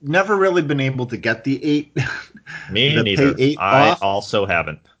 I've never really been able to get the 8 Me the pay neither. 8 I off, also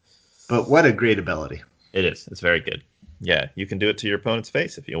haven't. but what a great ability. It is. It's very good. Yeah, you can do it to your opponent's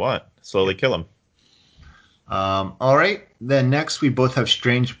face if you want. Slowly kill him. All right. Then next we both have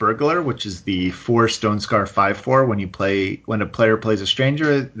Strange Burglar, which is the 4 Stone Scar 5/4. When a player plays a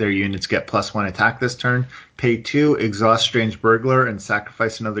stranger, their units get +1 attack this turn. Pay 2, exhaust Strange Burglar, and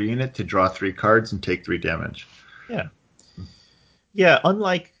sacrifice another unit to draw 3 cards and take 3 damage. Yeah. Yeah,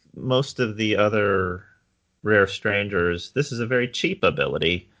 unlike most of the other rare strangers, this is a very cheap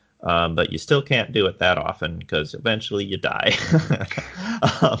ability, but you still can't do it that often because eventually you die.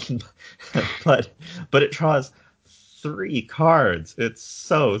 um, but it draws 3 cards. It's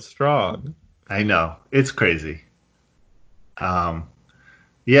so strong. I know it's crazy. Um,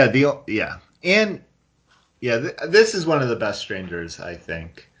 yeah, and yeah, this is one of the best strangers I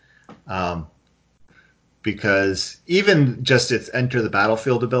think. Um, because even just its enter the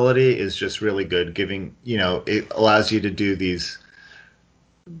battlefield ability is just really good giving it allows you to do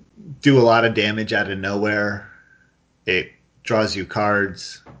a lot of damage out of nowhere. It draws you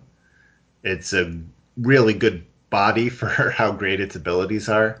cards. It's a really good body for how great its abilities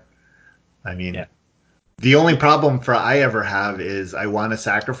are. I mean, Yeah. the only problem for I ever have is I want to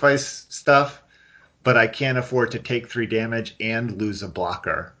sacrifice stuff, but I can't afford to take 3 damage and lose a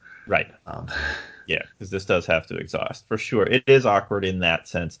blocker. Right. Um, Yeah, because this does have to exhaust for sure. It is awkward in that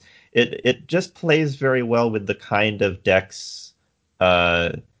sense. It just plays very well with the kind of decks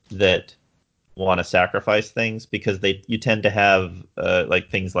uh, that want to sacrifice things because they you tend to have like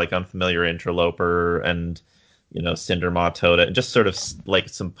things like Unfamiliar Interloper and Cindermaw Toda and just sort of like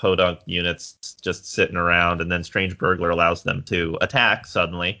some podunk units just sitting around, and then Strange Burglar allows them to attack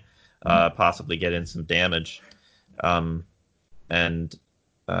suddenly, possibly get in some damage, um, and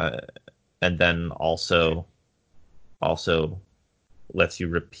uh, and then also lets you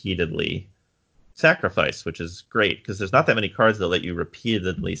repeatedly sacrifice, which is great because there's not that many cards that let you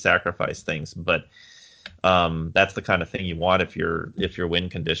repeatedly sacrifice things, but that's the kind of thing you want if your win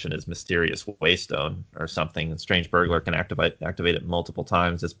condition is Mysterious Waystone or something. And Strange Burglar can activate it multiple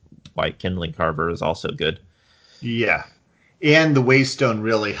times. This White Kindling Carver is also good. yeah. And the Waystone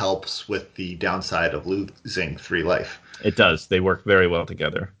really helps with the downside of losing 3 life. It does. They work very well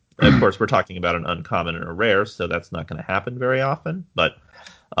together. Of course, we're talking about an uncommon and a rare, so that's not going to happen very often. But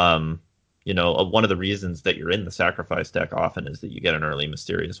um, one of the reasons that you're in the sacrifice deck often is that you get an early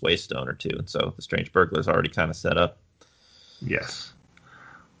Mysterious Waystone or two, and so the Strange Burglar is already kind of set up. Yes.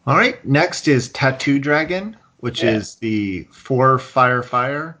 All right. Next is Tattoo Dragon, which Yeah. is the 4 fire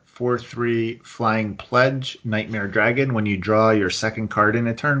fire 4/3 flying pledge Nightmare Dragon. When you draw your second card in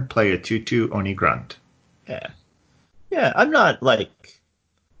a turn, play a 2/2 Oni Grunt. Yeah. Yeah, I'm not like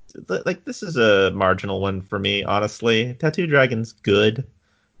this is a marginal one for me, honestly. Tattoo Dragon's good,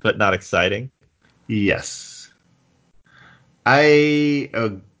 but not exciting. Yes, I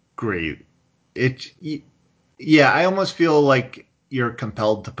agree. It, yeah, I almost feel like you're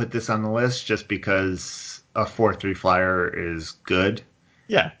compelled to put this on the list just because a 4/3 flyer is good,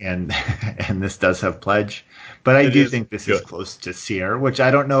 Yeah, and and this does have pledge. But I it do is think this is good. close to Seer, which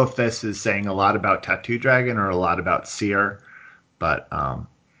I don't know if this is saying a lot about Tattoo Dragon or a lot about Seer, but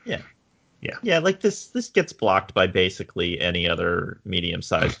Yeah. yeah. Yeah, like this gets blocked by basically any other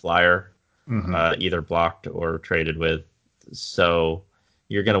medium-sized flyer, Hmm. either blocked or traded with. So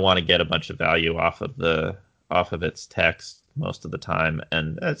you're going to want to get a bunch of value off of its text most of the time,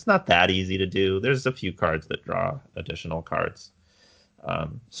 and it's not that easy to do. There's a few cards that draw additional cards.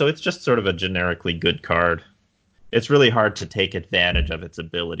 So it's just sort of a generically good card. It's really hard to take advantage of its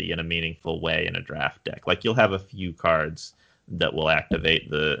ability in a meaningful way in a draft deck. Like you'll have a few cards that will activate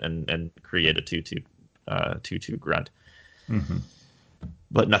and create a 2/2 grunt, Hmm.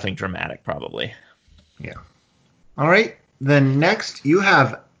 but nothing dramatic probably. Yeah. All right. Then next, you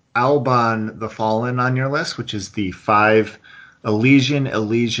have Alban the Fallen on your list, which is the 5 Elysian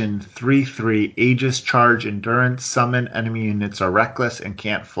 3/3 Aegis Charge Endurance. Summon enemy units are reckless and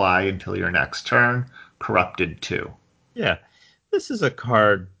can't fly until your next turn. Corrupted 2. Yeah, this is a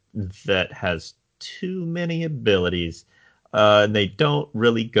card that has too many abilities, and they don't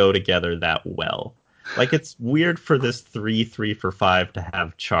really go together that well. Like it's weird for this 3/3 for 5 to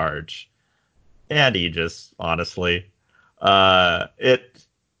have charge and Aegis, honestly. It,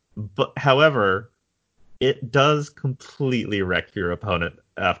 but however, it does completely wreck your opponent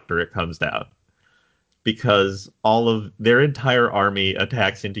after it comes down because all of their entire army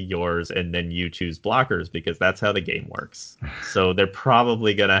attacks into yours and then you choose blockers because that's how the game works. So they're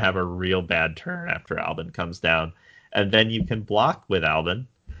probably going to have a real bad turn after Alban comes down. And then you can block with Alban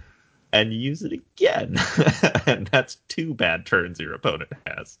and use it again. And that's 2 bad turns your opponent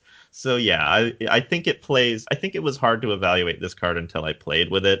has. So yeah, I think I think it was hard to evaluate this card until I played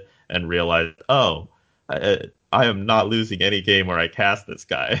with it and realized, oh, I am not losing any game where I cast this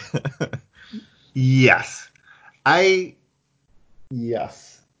guy. Yes. I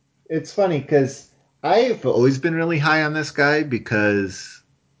Yes. It's funny because I've always been really high on this guy because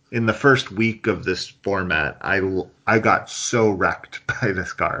in the first week of this format, I got so wrecked by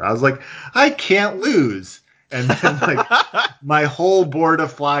this card. I was like, I can't lose, and then like my whole board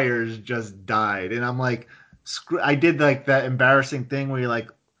of flyers just died, and I'm like, I did like that embarrassing thing where you like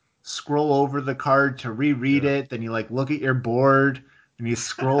scroll over the card to reread Yeah. it, then you like look at your board and you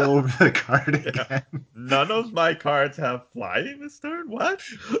scroll over the card Yeah. again. None of my cards have flying this turn? What?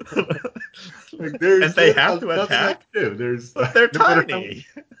 Like And there's they have literally to nothing I attack? can do. There's But they're no matter tiny.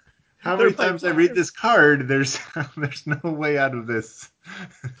 how They're many my times I read flyers. this card, there's there's no way out of this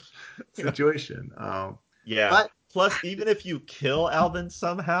situation. Yeah. But Plus, even if you kill Alvin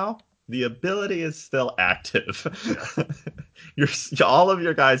somehow, the ability is still active. yeah, Your all of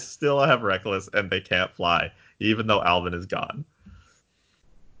your guys still have reckless and they can't fly, even though Alvin is gone.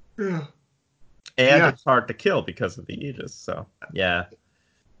 yeah, And yeah, it's hard to kill because of the Aegis. So yeah,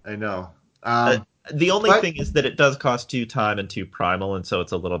 I know. The only But thing is that it does cost 2 time and 2 primal, and so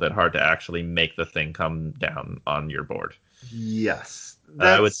it's a little bit hard to actually make the thing come down on your board. yes,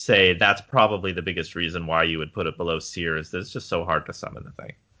 I would that's say that's probably the biggest reason why you would put it below Seer is that it's just so hard to summon the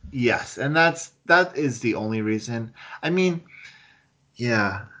thing. yes, and that is the only reason. I mean,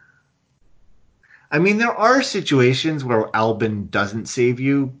 yeah. I mean, there are situations where Albin doesn't save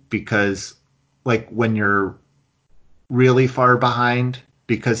you because, like, when you're really far behind,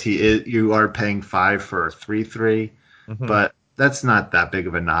 because you are paying 5 for a 3/3, Hmm. but that's not that big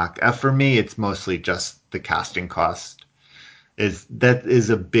of a knock. For me, it's mostly just the casting cost. That is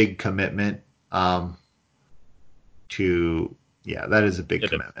a big commitment. Um, to Yeah, that is a big It,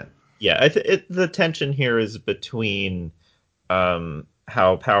 commitment. yeah, the tension here is between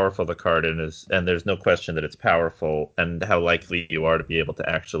how powerful the card is, and there's no question that it's powerful, and how likely you are to be able to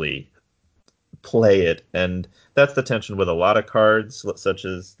actually play it. And that's the tension with a lot of cards, such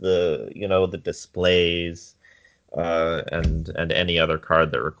as the displays, and any other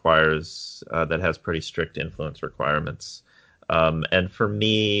card that requires that has pretty strict influence requirements. And for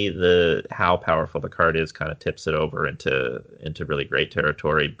me, the how powerful the card is kind of tips it over into really great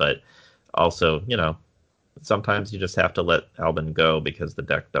territory. But also, sometimes you just have to let Albin go because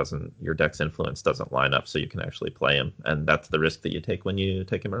your deck's influence doesn't line up, so you can actually play him, and that's the risk that you take when you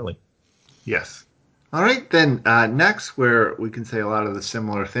take him early. Yes. All right, then next, where we can say a lot of the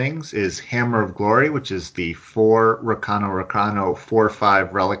similar things, is Hammer of Glory, which is the 4 Rakano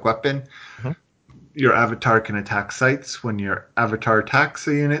 4/5 relic weapon. Mhm. Your avatar can attack sites. When your avatar attacks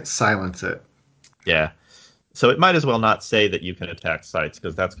a unit, silence it. Yeah. So it might as well not say that you can attack sites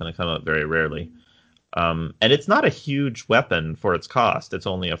because that's going to come up very rarely. And it's not a huge weapon for its cost. It's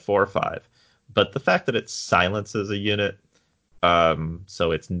only a 4/5. But the fact that it silences a unit,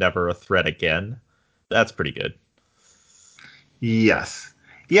 so it's never a threat again, that's pretty good. Yes.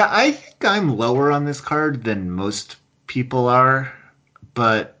 Yeah, I think I'm lower on this card than most people are,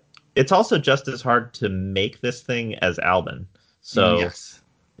 but It's also just as hard to make this thing as Albin. So, yes.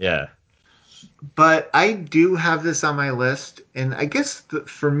 yeah, But I do have this on my list, and I guess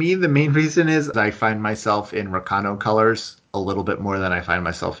for me the main reason is I find myself in Rakano colors a little bit more than I find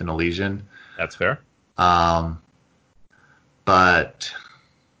myself in Elysian. that's fair. Um, but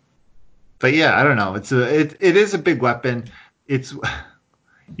but yeah, I don't know. It is a big weapon. It's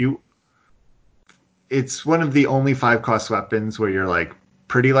you. It's one of the only 5 cost weapons where you're like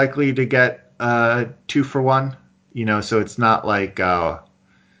pretty likely to get 2 for 1. So it's not like the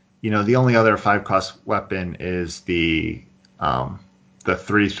only other 5 cost weapon is um, the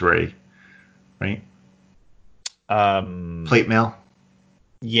 3/3, right? Um, Plate mail.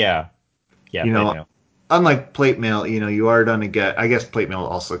 yeah, yeah, You plate know, mail. unlike plate mail, you are going to get. I guess plate mail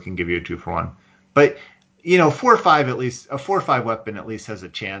also can give you a 2 for 1, but 4/5 at least a 4/5 weapon at least has a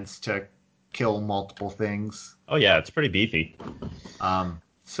chance to kill multiple things. Oh yeah, it's pretty beefy.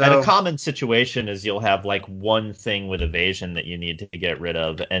 And a So common situation is you'll have like one thing with evasion that you need to get rid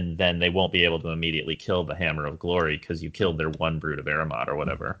of, and then they won't be able to immediately kill the Hammer of Glory because you killed their one Brood of Aramot or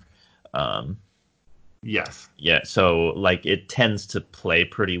whatever. Um, yes, yeah, so like it tends to play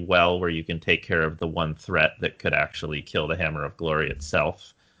pretty well where you can take care of the one threat that could actually kill the Hammer of Glory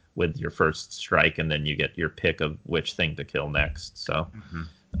itself with your first strike, and then you get your pick of which thing to kill next. So, hmm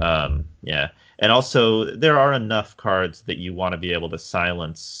yeah, and also there are enough cards that you want to be able to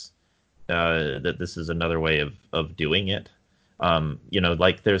silence. That this is another way of doing it.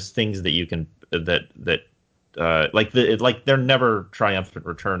 Like there's things that you can like they're never triumphant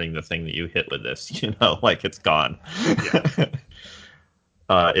returning the thing that you hit with this. Like it's gone. yeah.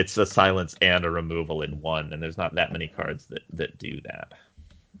 It's a silence and a removal in one, and there's not that many cards that do that.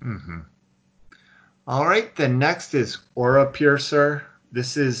 hmm All right, then next is Aura Piercer.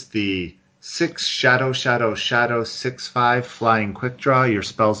 This is the 6 Shadow 6/5 flying quick draw. Your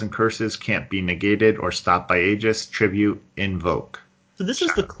spells and curses can't be negated or stopped by Aegis, Tribute, Invoke. So this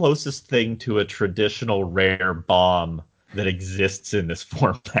is the Shadow. closest thing to a traditional rare bomb that exists in this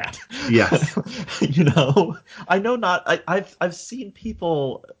format. Yes. I know not. I've seen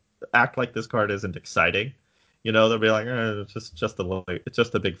people act like this card isn't exciting. They'll be like, it's just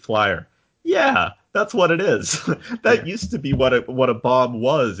a big flyer. Yeah, that's what it is. That Yeah. used to be what a bomb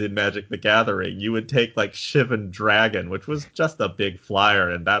was in Magic the Gathering. You would take like Shivan Dragon, which was just a big flyer,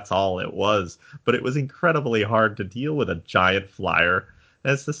 and that's all it was. But it was incredibly hard to deal with a giant flyer.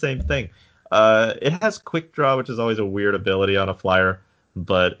 And it's the same thing. It has quick draw, which is always a weird ability on a flyer.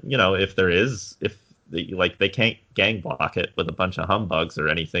 But if they can't gang block it with a bunch of humbugs or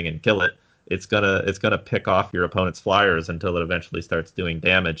anything and kill it, it's gonna pick off your opponent's flyers until it eventually starts doing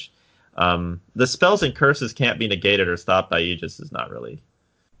damage. The spells and curses can't be negated or stopped by Aegis is not really.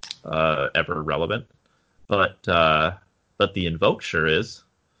 ever relevant, but the Invoke sure is.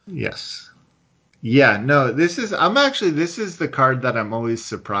 Yes. Yeah, no, this is the card that I'm always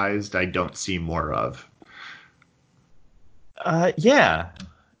surprised I don't see more of. Yeah,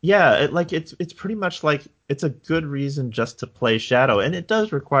 yeah. It's pretty much like it's a good reason just to play Shadow, and it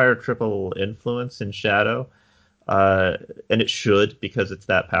does require triple influence in Shadow, uh, and it should because it's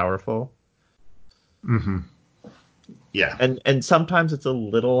that powerful. Hmm. Yeah. And sometimes it's a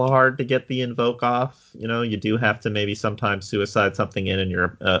little hard to get the invoke off. You know, you do have to maybe sometimes suicide something in, and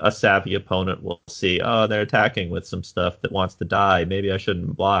your a savvy opponent will see, oh, they're attacking with some stuff that wants to die. Maybe I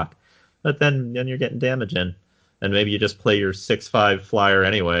shouldn't block. But then you're getting damage in, and maybe you just play your 6/5 flyer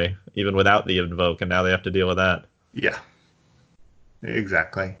anyway, even without the invoke, and now they have to deal with that. Yeah,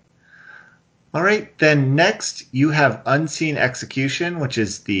 exactly. All right, then next you have Unseen Execution, which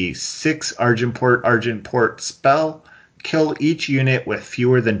is the 6 Argent Port spell. Kill each unit with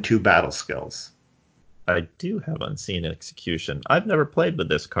fewer than 2 battle skills. I do have Unseen Execution. I've never played with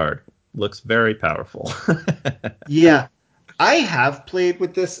this card. Looks very powerful. Yeah, I have played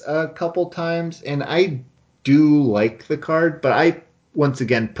with this a couple times, and I do like the card, but I once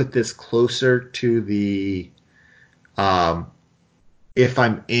again put this closer to the um, if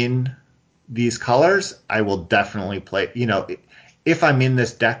I'm in these colors, I will definitely play. If I'm in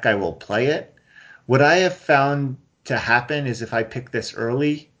this deck, I will play it. What I have found to happen is if I pick this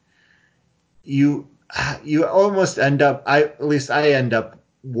early, you you almost end up. I at least I end up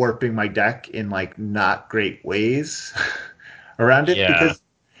warping my deck in like not great ways around it Yeah.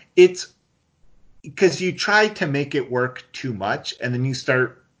 it's because you try to make it work too much and then you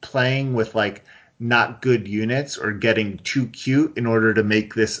start playing with like not good units or getting too cute in order to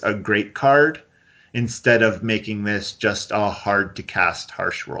make this a great card instead of making this just a hard to cast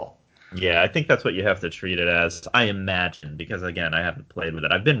harsh roll. Yeah, I think that's what you have to treat it as. I imagine, because again, I haven't played with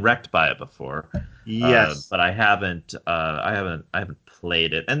it. I've been wrecked by it before, Yes. but I haven't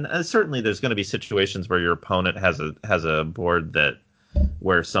played it. And certainly, there's going to be situations where your opponent has a board that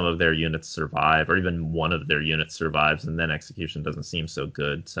where some of their units survive, or even one of their units survives, and then execution doesn't seem so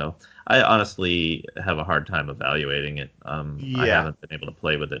good. So I honestly have a hard time evaluating it. I Yeah. haven't been able to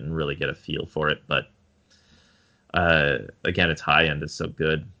play with it and really get a feel for it, but again, its high end is so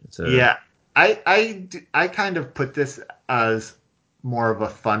good. It's a Yeah. I kind of put this as more of a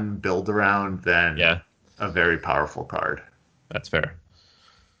fun build around than Yeah, a very powerful card. that's fair.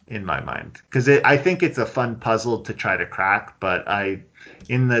 In my mind because I think it's a fun puzzle to try to crack. But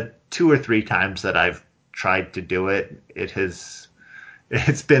in the 2 or 3 times that I've tried to do it,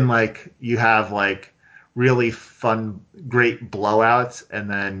 it's been like you have like really fun, great blowouts, and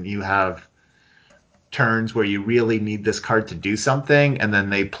then you have turns where you really need this card to do something, and then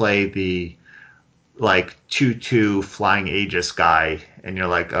they play the like 2/2 flying Aegis guy, and you're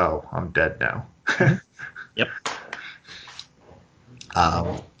like, oh, I'm dead now. Hmm. Yep.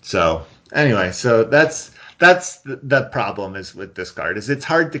 So anyway, so that's the problem is with this card is it's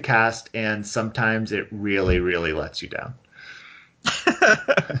hard to cast and sometimes it really really lets you down.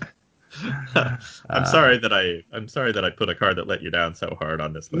 I'm Uh, sorry that I put a card that let you down so hard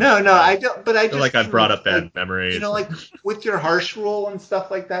on this list. no, I don't. But I Feel just like I've mean brought like up bad memories. like with your harsh rule and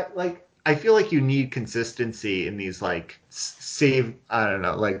stuff like that. Like I feel like you need consistency in these like save. I don't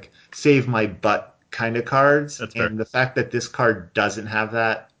know, like save my butt kind of cards, That's fair. and the fact that this card doesn't have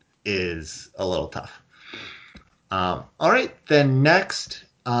that is a little tough. All right, then next,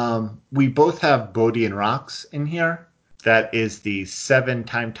 we both have Bodian Rocks in here. That is the 7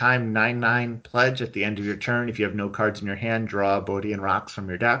 time 9/9 pledge at the end of your turn. If you have no cards in your hand, draw Bodian Rocks from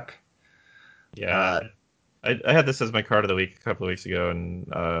your deck. Yeah, Uh, I had this as my card of the week a couple of weeks ago,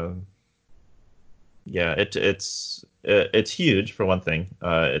 and yeah, it's huge for one thing.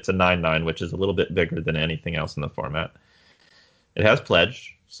 It's a 9/9, which is a little bit bigger than anything else in the format. It has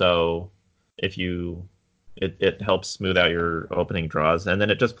pledge, so if you it helps smooth out your opening draws, and then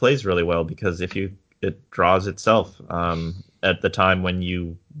it just plays really well because if you it draws itself at the time when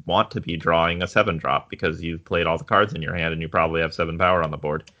you want to be drawing a 7 drop because you've played all the cards in your hand and you probably have 7 power on the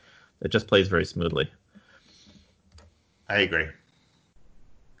board. It just plays very smoothly. I agree.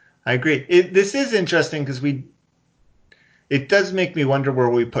 I agree. This is interesting because it does make me wonder where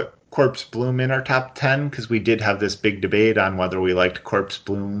we put Corpse Bloom in our top 10 because we did have this big debate on whether we liked Corpse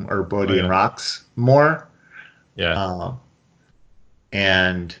Bloom or Oh Bodian yeah, Rocks more. yeah. Uh,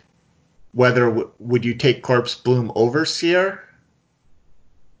 and whether would you take Corpse Bloom over Seer?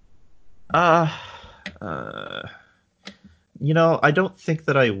 Uh, uh, I don't think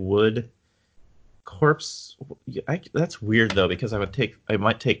that I would. Corpse. That's weird though, because I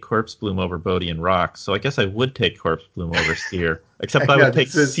might take Corpse Bloom over Bodhi and Rock. So I guess I would take Corpse Bloom over Seer. Except I I know would take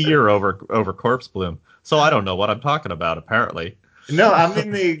this is Seer over Corpse Bloom. So I don't know what I'm talking about. Apparently. no, I'm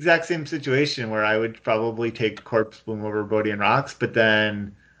in the exact same situation where I would probably take Corpse Bloom over Bodhi and Rocks, but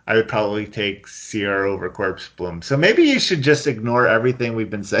then I would probably take Seer over Corpse Bloom. So maybe you should just ignore everything we've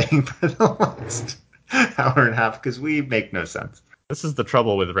been saying for the last hour and a half because we make no sense. This is the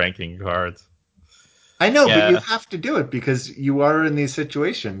trouble with ranking cards. I know, but you Yeah, have to do it because you are in these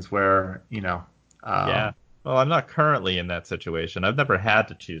situations where, yeah. Well, I'm not currently in that situation. I've never had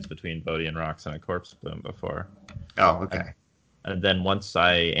to choose between Bodhi and Rocks and a Corpse Bloom before. oh, And, okay. and then once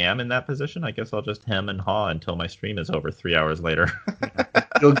I am in that position, I guess I'll just hem and haw until my stream is over 3 hours later.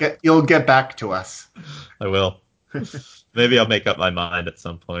 Yeah. You'll get back to us. I will. Maybe I'll make up my mind at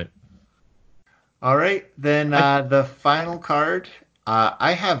some point. All right, then I the final card,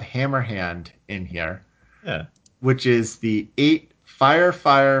 I have Hammerhand in here, Yeah, which is the 8 fire,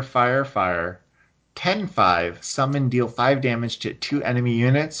 fire, fire, fire, 10/5, summon, deal 5 damage to 2 enemy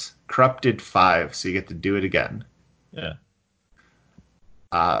units, corrupted 5, so you get to do it again. yeah.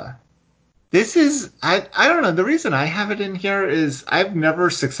 Uh, this is, I don't know, the reason I have it in here is I've never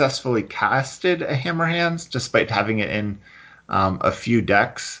successfully casted a Hammerhands despite having it in a few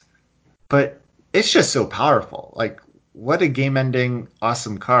decks, but it's just so powerful. Like, what a game ending,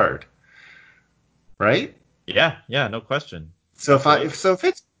 awesome card, right? Yeah, no question. So Absolutely. if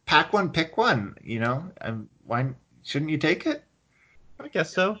it's pack one, pick one, why shouldn't you take it? I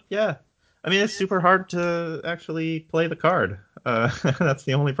guess so. Yeah. I mean, it's super hard to actually play the card. That's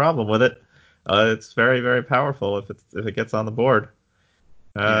the only problem with it. It's very, very powerful if it gets on the board.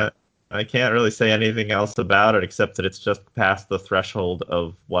 Yeah. Uh, I can't really say anything else about it except that it's just past the threshold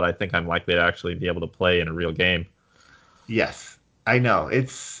of what I think I'm likely to actually be able to play in a real game. Yes, I know.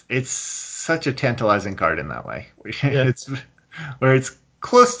 It's such a tantalizing card in that way. Yeah. It's where it's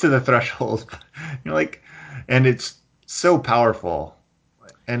close to the threshold. You're like, and it's so powerful.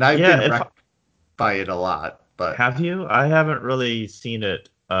 And I've Yeah, been if wrecked by it a lot, but have you? I haven't really seen it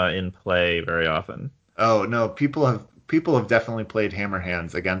in play very often. oh no, people have definitely played Hammer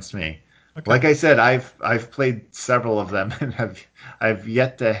Hands against me. Okay. Like I said, I've played several of them and I've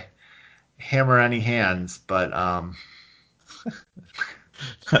yet to hammer any hands, but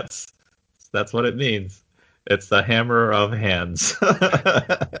That's that's what it means. It's the hammer of hands.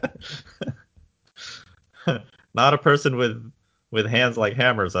 Not a person with hands like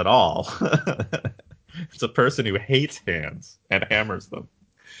hammers at all. It's a person who hates hands and hammers them.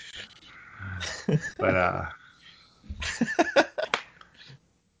 but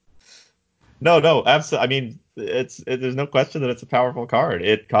No, absolutely. I mean, there's no question that it's a powerful card.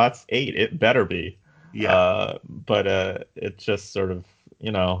 It costs 8. It better be. yeah. But it's just sort of,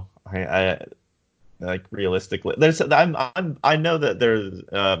 I like realistically I know that there's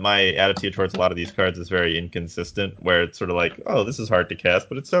my attitude towards a lot of these cards is very inconsistent, where it's sort of like, oh, this is hard to cast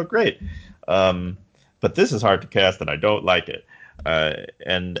but it's so great, um but this is hard to cast and I don't like it,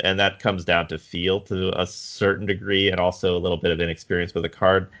 and that comes down to feel to a certain degree, and also a little bit of inexperience with a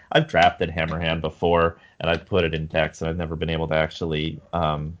card. I've drafted Hammerhand before and I've put it in decks and I've never been able to actually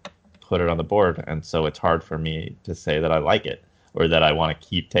put it on the board, and so it's hard for me to say that I like it or that I want to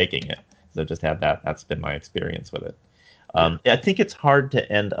keep taking it. I've just had that. That's been my experience with it. Yeah. I think it's hard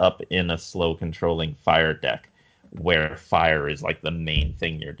to end up in a slow controlling fire deck where fire is like the main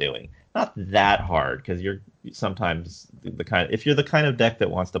thing you're doing. Not that hard because you're sometimes the kind. If you're the kind of deck that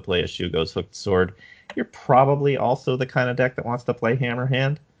wants to play a Shugo's Hooked Sword, you're probably also the kind of deck that wants to play Hammer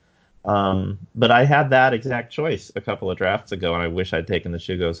Hand. But I had that exact choice a couple of drafts ago, and I wish I'd taken the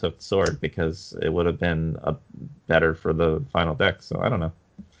Shugo's Hooked Sword because it would have been better for the final deck. So I don't know.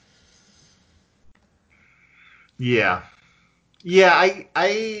 Yeah. Yeah,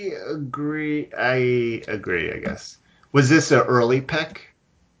 I agree. I agree, I guess. Was this an early pick?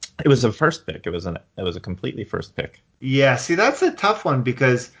 It was a first pick. It was a completely first pick. Yeah, see, that's a tough one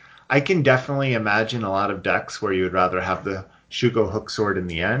because I can definitely imagine a lot of decks where you would rather have the Shugo Hook Sword in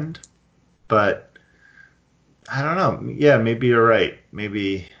the end, but I don't know. Yeah, maybe you're right.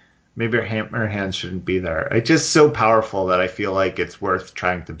 Maybe your hammer hand shouldn't be there. It's just so powerful that I feel like it's worth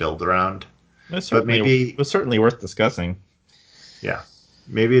trying to build around. But It maybe, was certainly worth discussing. yeah,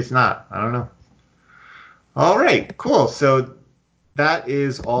 maybe it's not. I don't know. All right, cool. So that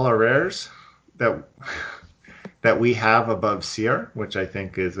is all our rares that that we have above Seer, which I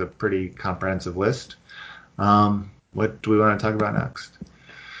think is a pretty comprehensive list. What do we want to talk about next?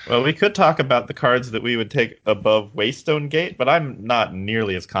 Well, we could talk about the cards that we would take above Waystone Gate, but I'm not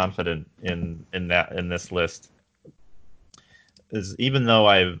nearly as confident in this list. is even though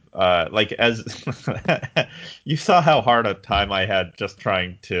I've like as you saw how hard a time I had just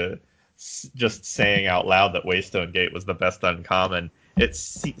trying to just saying out loud that Waystone Gate was the best uncommon.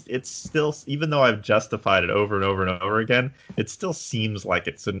 It's still, even though I've justified it over and over and over again, it still seems like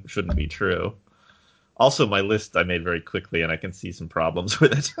it shouldn't be true. Also, my list I made very quickly, and I can see some problems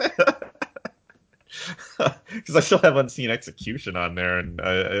with it. Because I still have Unseen Execution on there, and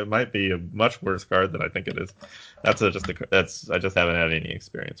it might be a much worse card than I think it is. I just haven't had any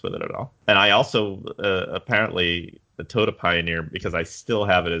experience with it at all. And I also apparently the Totem Pioneer, because I still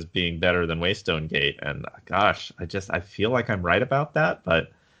have it as being better than Waystone Gate. And gosh, I feel like I'm right about that,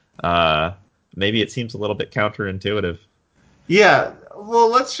 but maybe it seems a little bit counterintuitive. Yeah, well,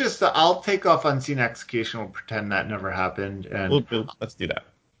 let's just I'll take off Unseen Execution. We'll pretend that never happened, and Let's do that.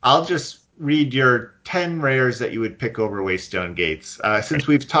 I'll just read your 10 rares that you would pick over Waystone Gates. Since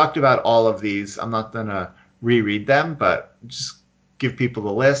we've talked about all of these, I'm not going to reread them, but just give people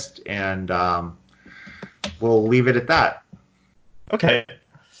the list, and we'll leave it at that. Okay.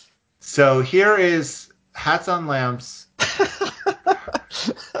 So here is Hats on Lamps.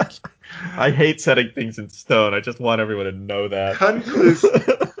 I hate setting things in stone. I just want everyone to know that.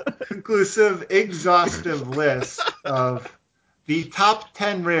 Conclusive, exhaustive list of the top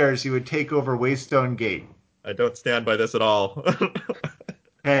 10 rares you would take over Waystone Gate. I don't stand by this at all.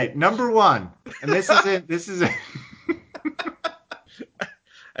 Hey, number 1, and this is it.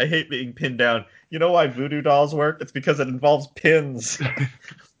 I hate being pinned down. You know why voodoo dolls work? It's because it involves pins.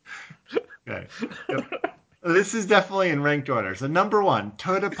 Okay. Yep. This is definitely in ranked order. So number 1,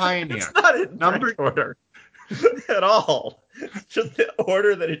 Totem Pioneer. It's not in ranked order at all. It's just the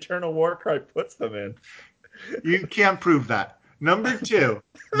order that Eternal Warcry puts them in. You can't prove that. Number 2,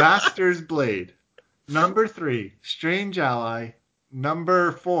 Master's Blade. Number 3, Strange Ally.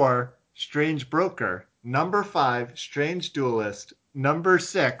 Number 4, Strange Broker. Number 5, Strange Duelist. Number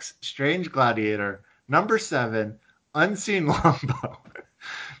 6, Strange Gladiator. Number 7, Unseen Longbow.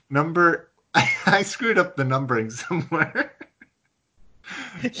 I screwed up the numbering somewhere.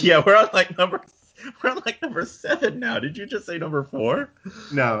 Yeah, we're on like number 7 now. Did you just say number 4?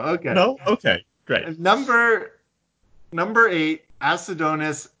 No, okay. No? Okay, great. Number 8,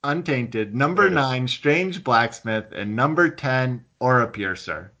 Acidonis Untainted. Number 9, Strange Blacksmith. And number 10, Aura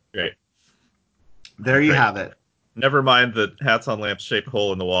Piercer. Great. There you have it. Never mind the Hats on Lamps shaped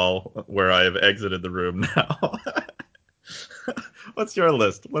hole in the wall where I have exited the room now. What's your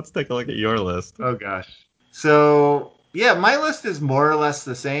list? Let's take a look at your list. Oh, gosh. So, yeah, my list is more or less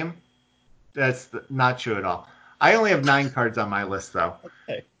the same. That's not true at all. I only have 9 cards on my list, though.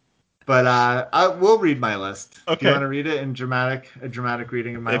 Okay. But I will read my list. Okay. Do you want to read it in a dramatic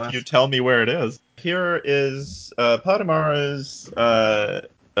reading of my list? If you tell me where it is. Here is Patamara's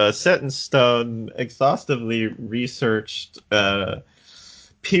set in stone, exhaustively researched,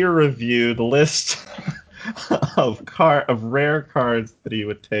 peer-reviewed list of rare cards that he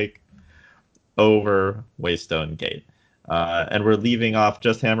would take over Waystone Gate. And we're leaving off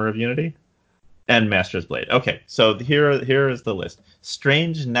just Hammer of Unity and Master's Blade. Okay, so here is the list.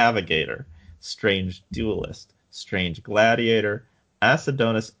 Strange Navigator, Strange Duelist, Strange Gladiator,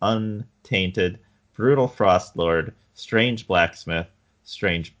 Acidonis Untainted, Brutal Frostlord, Strange Blacksmith,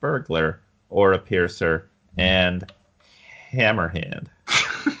 Strange Burglar, Aura Piercer, and Hammerhand.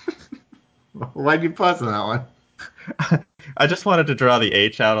 Why'd you pause on that one? I just wanted to draw the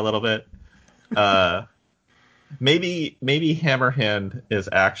H out a little bit. Maybe Hammerhand is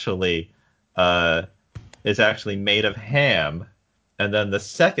actually made of ham, and then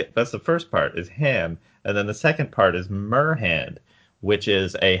that's the first part is ham, and then the second part is merhand, which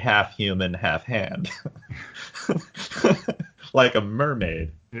is a half human, half hand, like a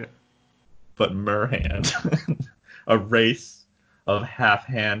mermaid, yeah. But merhand, a race of half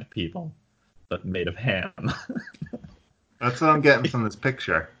hand people, but made of ham. That's what I'm getting from this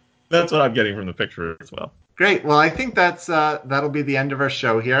picture. That's what I'm getting from the picture as well. Great. Well, I think that'll be the end of our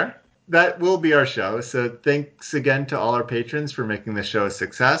show here. That will be our show. So thanks again to all our patrons for making the show a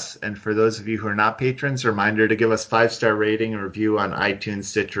success. And for those of you who are not patrons, a reminder to give us 5-star rating and review on iTunes,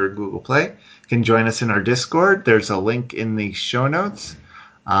 Stitcher, or Google Play. You can join us in our Discord. There's a link in the show notes.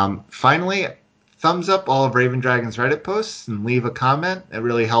 Finally, thumbs up all of Raven Dragon's Reddit posts and leave a comment. It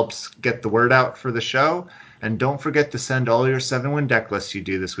really helps get the word out for the show. And don't forget to send all your 7-win deck lists you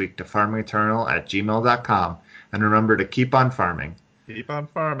do this week to farmingeternal@gmail.com. And remember to keep on farming. Keep on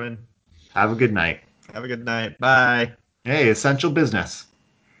farming. Have a good night. Have a good night. Bye. Hey, essential business.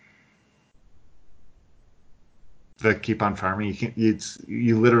 The keep on farming.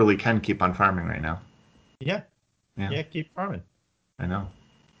 You literally can keep on farming right now. Yeah. Keep farming. I know.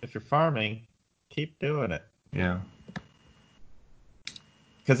 If you're farming, keep doing it. Yeah.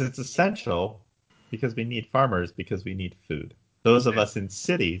 because it's essential because we need farmers because we need food. Those of us in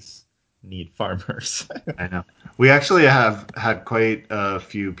cities need farmers. I know. We actually have had quite a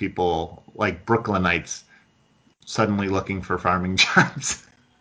few people, like Brooklynites, suddenly looking for farming jobs.